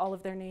can't read all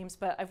of their names,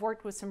 but I've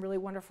worked with some really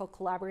wonderful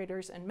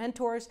collaborators and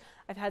mentors.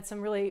 I've had some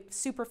really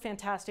super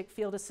fantastic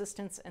field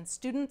assistants and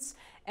students,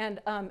 and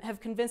have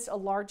convinced a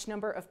large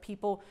number of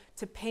people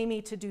to pay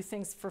me to do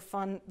things for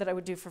fun that I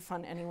would do for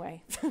fun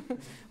anyway,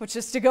 which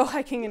is to go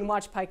hiking and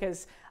watch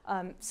pikas.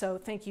 So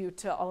thank you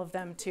to all of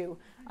them too.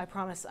 I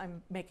promise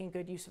I'm making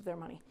good use of their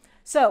money.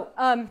 So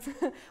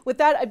with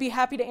that, I'd be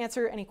happy to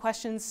answer any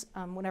questions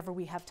whenever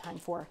we have time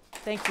for.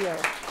 Thank you. All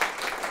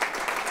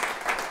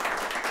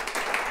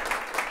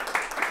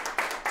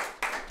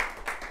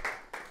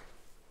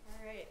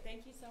right,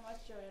 thank you so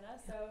much, Johanna.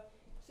 So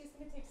she's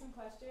going to take some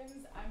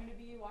questions. I'm going to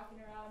be walking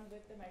around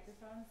with the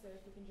microphone, so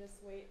if you can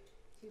just wait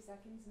 2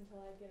 seconds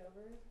until I get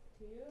over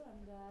to you,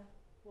 and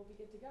we'll be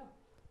good to go.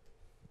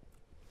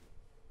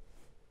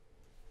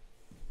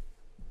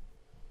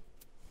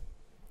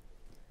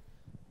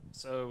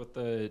 So with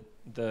the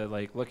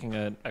like looking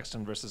at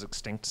extant versus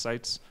extinct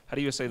sites, how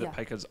do you say that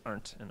pikas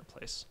aren't in a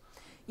place?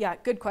 Yeah,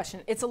 good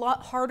question. It's a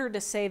lot harder to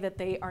say that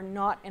they are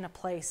not in a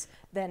place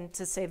than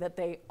to say that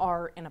they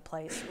are in a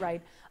place,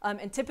 right?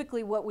 And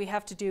typically what we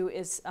have to do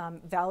is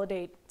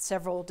validate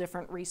several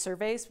different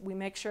resurveys. We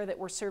make sure that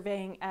we're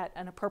surveying at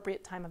an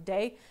appropriate time of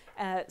day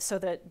so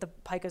that the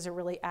pikas are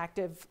really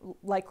active,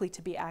 likely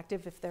to be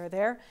active if they're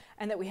there,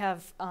 and that we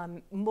have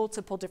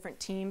multiple different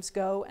teams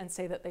go and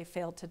say that they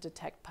failed to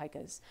detect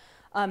pikas.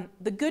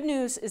 The good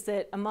news is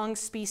that among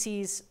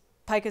species,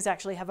 pikas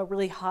actually have a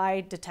really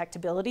high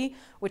detectability,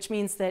 which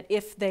means that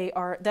if they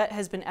are, that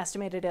has been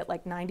estimated at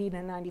like 90 to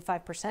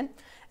 95%.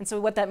 And so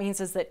what that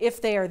means is that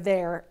if they are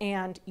there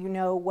and you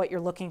know what you're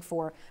looking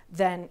for,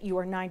 then you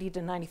are 90 to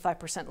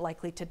 95%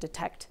 likely to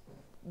detect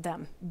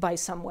them by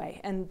some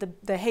way. And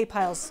the hay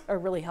piles are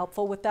really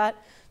helpful with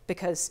that,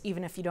 because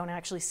even if you don't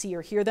actually see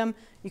or hear them,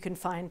 you can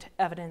find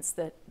evidence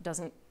that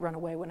doesn't run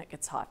away when it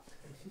gets hot.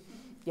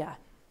 Yeah.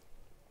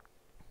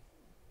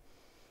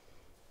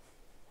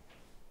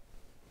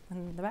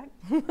 In the back.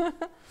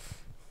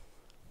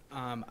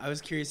 I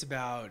was curious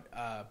about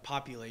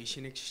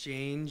population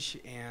exchange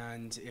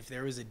and if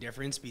there was a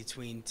difference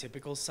between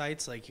typical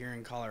sites like here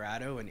in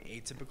Colorado and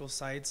atypical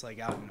sites like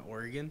out in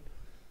Oregon.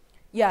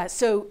 Yeah,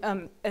 so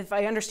if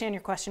I understand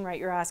your question right,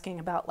 you're asking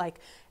about like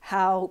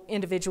how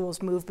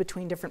individuals move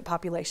between different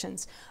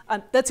populations.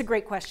 That's a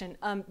great question.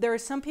 There are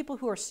some people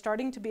who are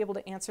starting to be able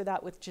to answer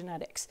that with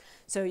genetics.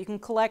 So you can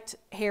collect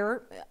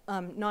hair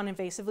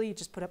non-invasively. You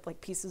just put up like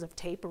pieces of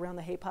tape around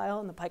the hay pile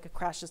and the pika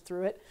crashes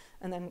through it,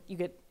 and then you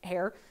get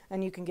hair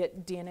and you can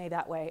get DNA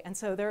that way. And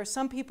so there are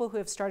some people who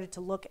have started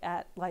to look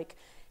at like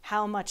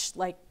how much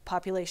like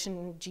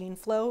population gene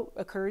flow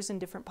occurs in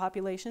different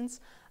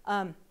populations.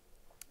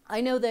 I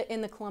know that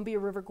in the Columbia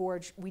River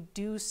Gorge, we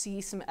do see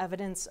some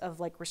evidence of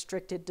like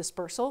restricted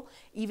dispersal,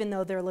 even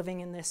though they're living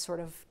in this sort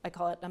of, I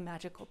call it a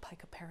magical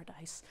pika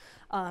paradise.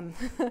 But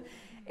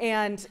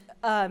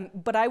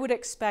I would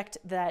expect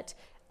that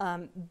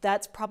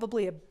that's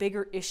probably a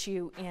bigger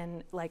issue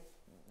in like,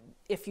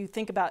 if you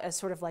think about as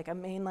sort of like a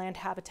mainland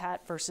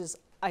habitat versus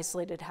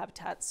isolated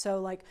habitats.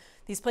 So like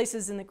these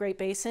places in the Great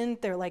Basin,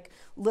 they're like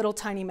little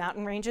tiny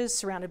mountain ranges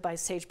surrounded by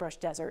sagebrush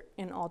desert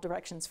in all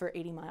directions for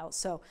 80 miles.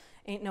 So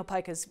ain't no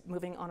pikas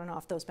moving on and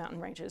off those mountain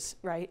ranges,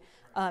 right?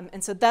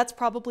 And so that's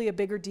probably a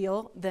bigger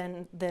deal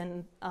than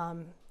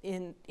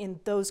in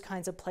those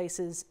kinds of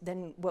places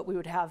than what we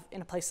would have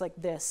in a place like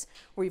this,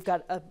 where you've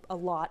got a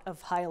lot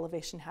of high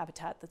elevation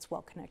habitat that's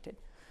well connected.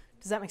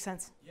 Does that make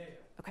sense? Yeah.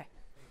 Okay.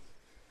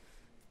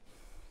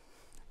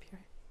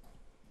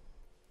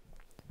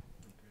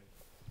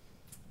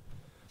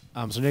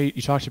 So I know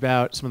you talked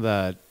about some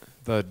of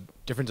the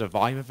difference of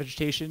volume of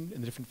vegetation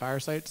in the different fire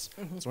sites.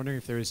 I was wondering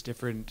if there was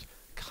different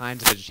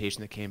kinds of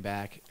vegetation that came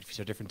back, if you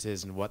saw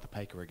differences in what the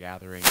pika were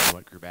gathering and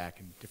what grew back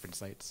in different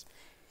sites.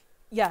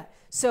 Yeah,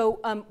 so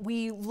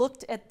we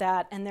looked at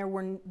that, and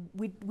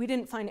we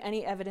didn't find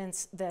any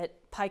evidence that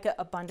pika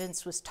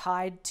abundance was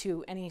tied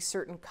to any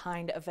certain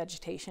kind of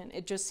vegetation.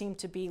 It just seemed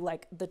to be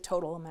like the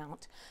total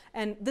amount.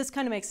 And this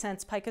kind of makes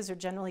sense. Pikas are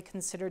generally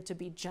considered to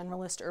be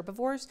generalist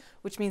herbivores,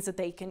 which means that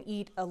they can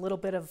eat a little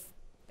bit of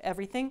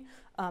everything,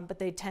 but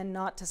they tend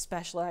not to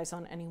specialize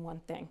on any one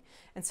thing.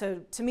 And so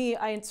to me,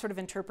 I sort of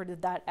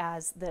interpreted that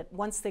as that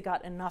once they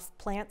got enough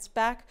plants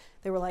back,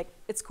 they were like,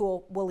 it's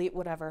cool, we'll eat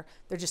whatever.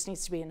 There just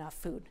needs to be enough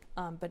food,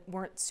 but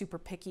weren't super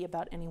picky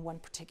about any one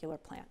particular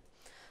plant.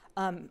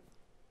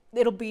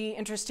 It'll be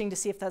interesting to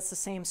see if that's the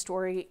same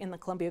story in the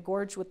Columbia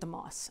Gorge with the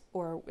moss,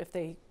 or if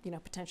they,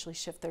 potentially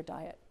shift their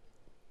diet.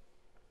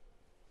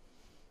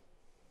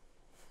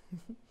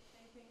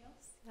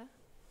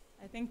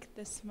 I think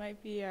this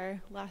might be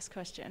our last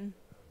question.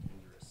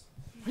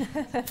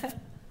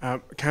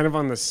 Kind of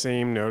on the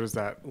same note as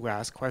that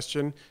last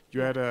question,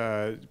 you had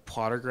a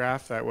plotter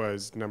graph that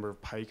was number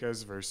of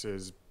pikas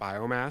versus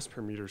biomass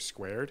per meter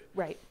squared.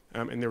 Right.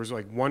 And there was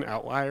like one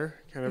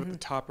outlier kind of at the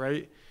top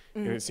right,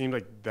 and it seemed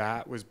like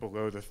that was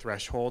below the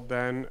threshold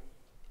then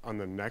on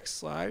the next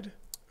slide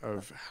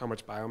of how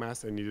much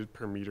biomass they needed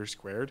per meter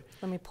squared.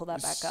 Let me pull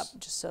that back up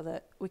just so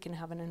that we can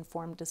have an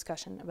informed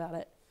discussion about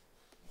it.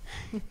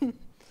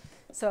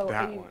 So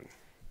That are you one.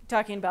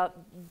 talking about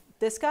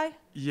this guy?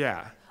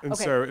 Yeah. And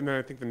Okay. so, and then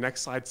I think the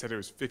next slide said it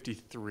was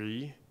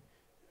 53.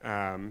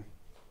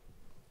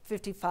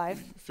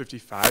 55.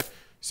 55.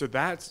 So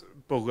that's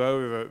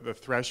below the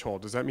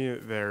threshold. Does that mean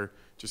that they're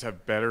just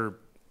have better,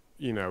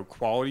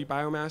 quality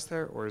biomass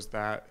there, or is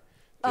that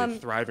they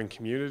thrive in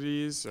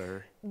communities,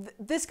 or?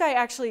 This guy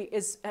actually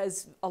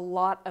has a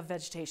lot of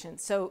vegetation.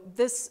 So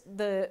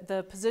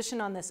the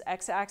position on this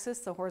x-axis,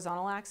 the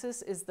horizontal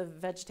axis, is the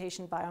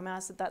vegetation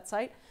biomass at that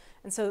site.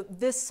 And so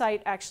this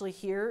site actually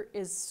here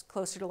is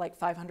closer to like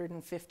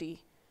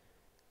 550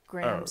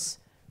 grams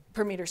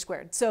per meter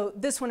squared. So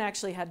this one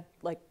actually had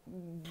like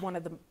one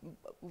of the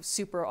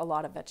a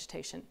lot of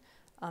vegetation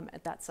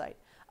at that site.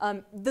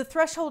 The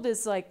threshold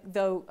is like,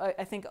 though,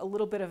 I think a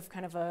little bit of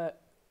kind of a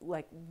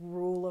like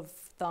rule of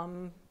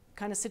thumb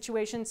kind of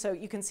situation. So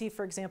you can see,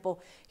 for example,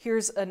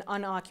 here's an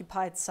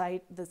unoccupied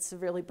site that's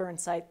severely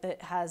burned site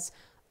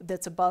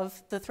that's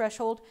above the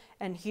threshold,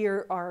 and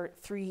here are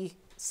 3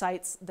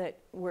 sites that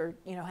were,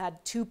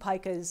 had 2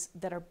 pikas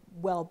that are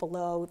well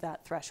below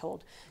that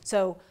threshold.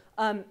 So,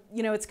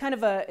 it's kind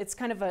of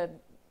a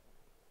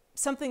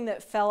something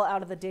that fell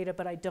out of the data,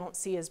 but I don't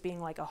see as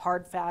being like a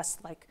hard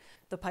fast, like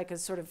the pikas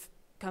sort of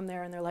come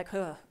there and they're like,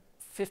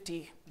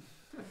 50.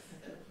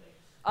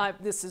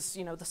 This is,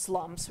 the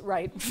slums,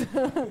 right?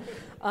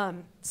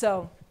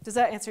 So does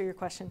that answer your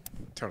question?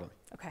 Totally.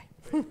 Okay.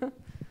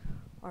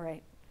 All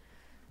right.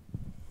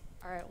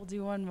 All right, we'll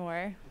do one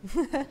more.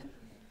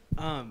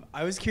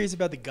 I was curious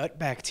about the gut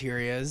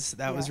bacterias.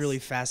 That was really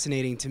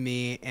fascinating to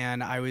me,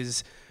 and I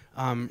was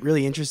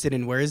really interested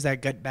in where is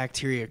that gut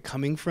bacteria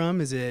coming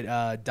from? Is it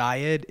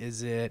diet?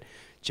 Is it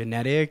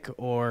genetic?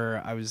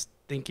 Or I was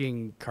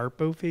thinking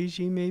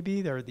carpophagy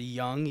maybe? Are the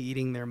young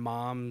eating their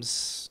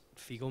mom's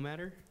fecal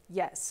matter?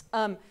 Yes.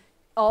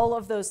 All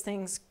of those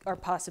things are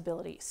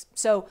possibilities.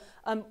 So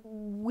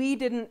we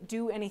didn't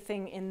do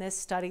anything in this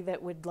study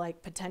that would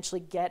like potentially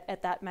get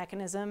at that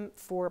mechanism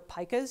for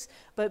pikas,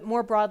 but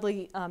more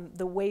broadly,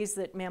 the ways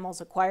that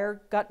mammals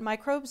acquire gut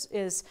microbes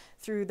is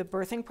through the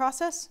birthing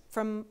process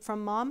from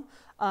mom,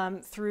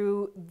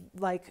 through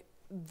like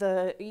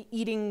the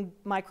eating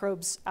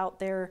microbes out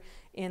there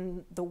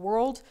in the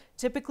world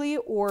typically,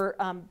 or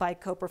by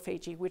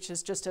coprophagy, which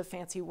is just a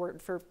fancy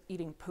word for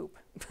eating poop.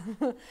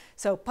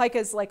 So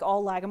pikas, like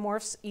all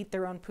lagomorphs, eat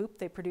their own poop.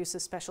 They produce a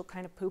special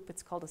kind of poop.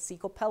 It's called a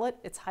cecal pellet.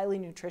 It's highly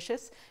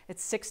nutritious.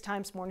 It's 6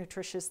 times more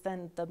nutritious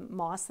than the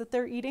moss that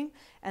they're eating,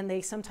 and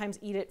they sometimes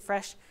eat it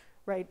fresh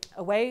right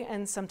away,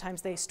 and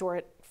sometimes they store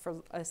it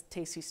for a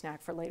tasty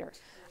snack for later.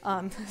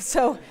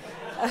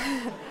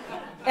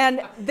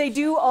 And they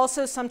do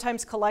also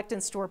sometimes collect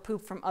and store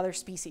poop from other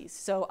species.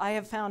 So I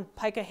have found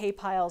pika hay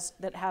piles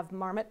that have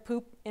marmot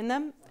poop in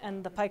them,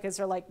 and the pikas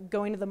are like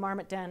going to the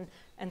marmot den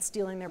and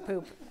stealing their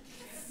poop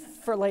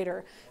for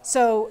later.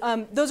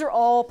 So those are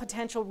all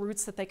potential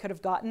routes that they could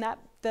have gotten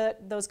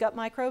those gut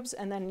microbes,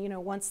 and then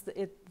once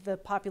the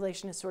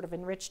population is sort of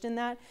enriched in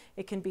that,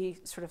 it can be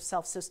sort of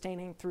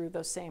self-sustaining through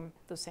those same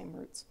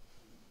routes.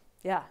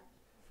 Yeah.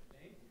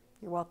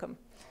 You're welcome.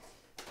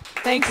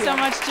 Thanks so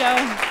much, Joe.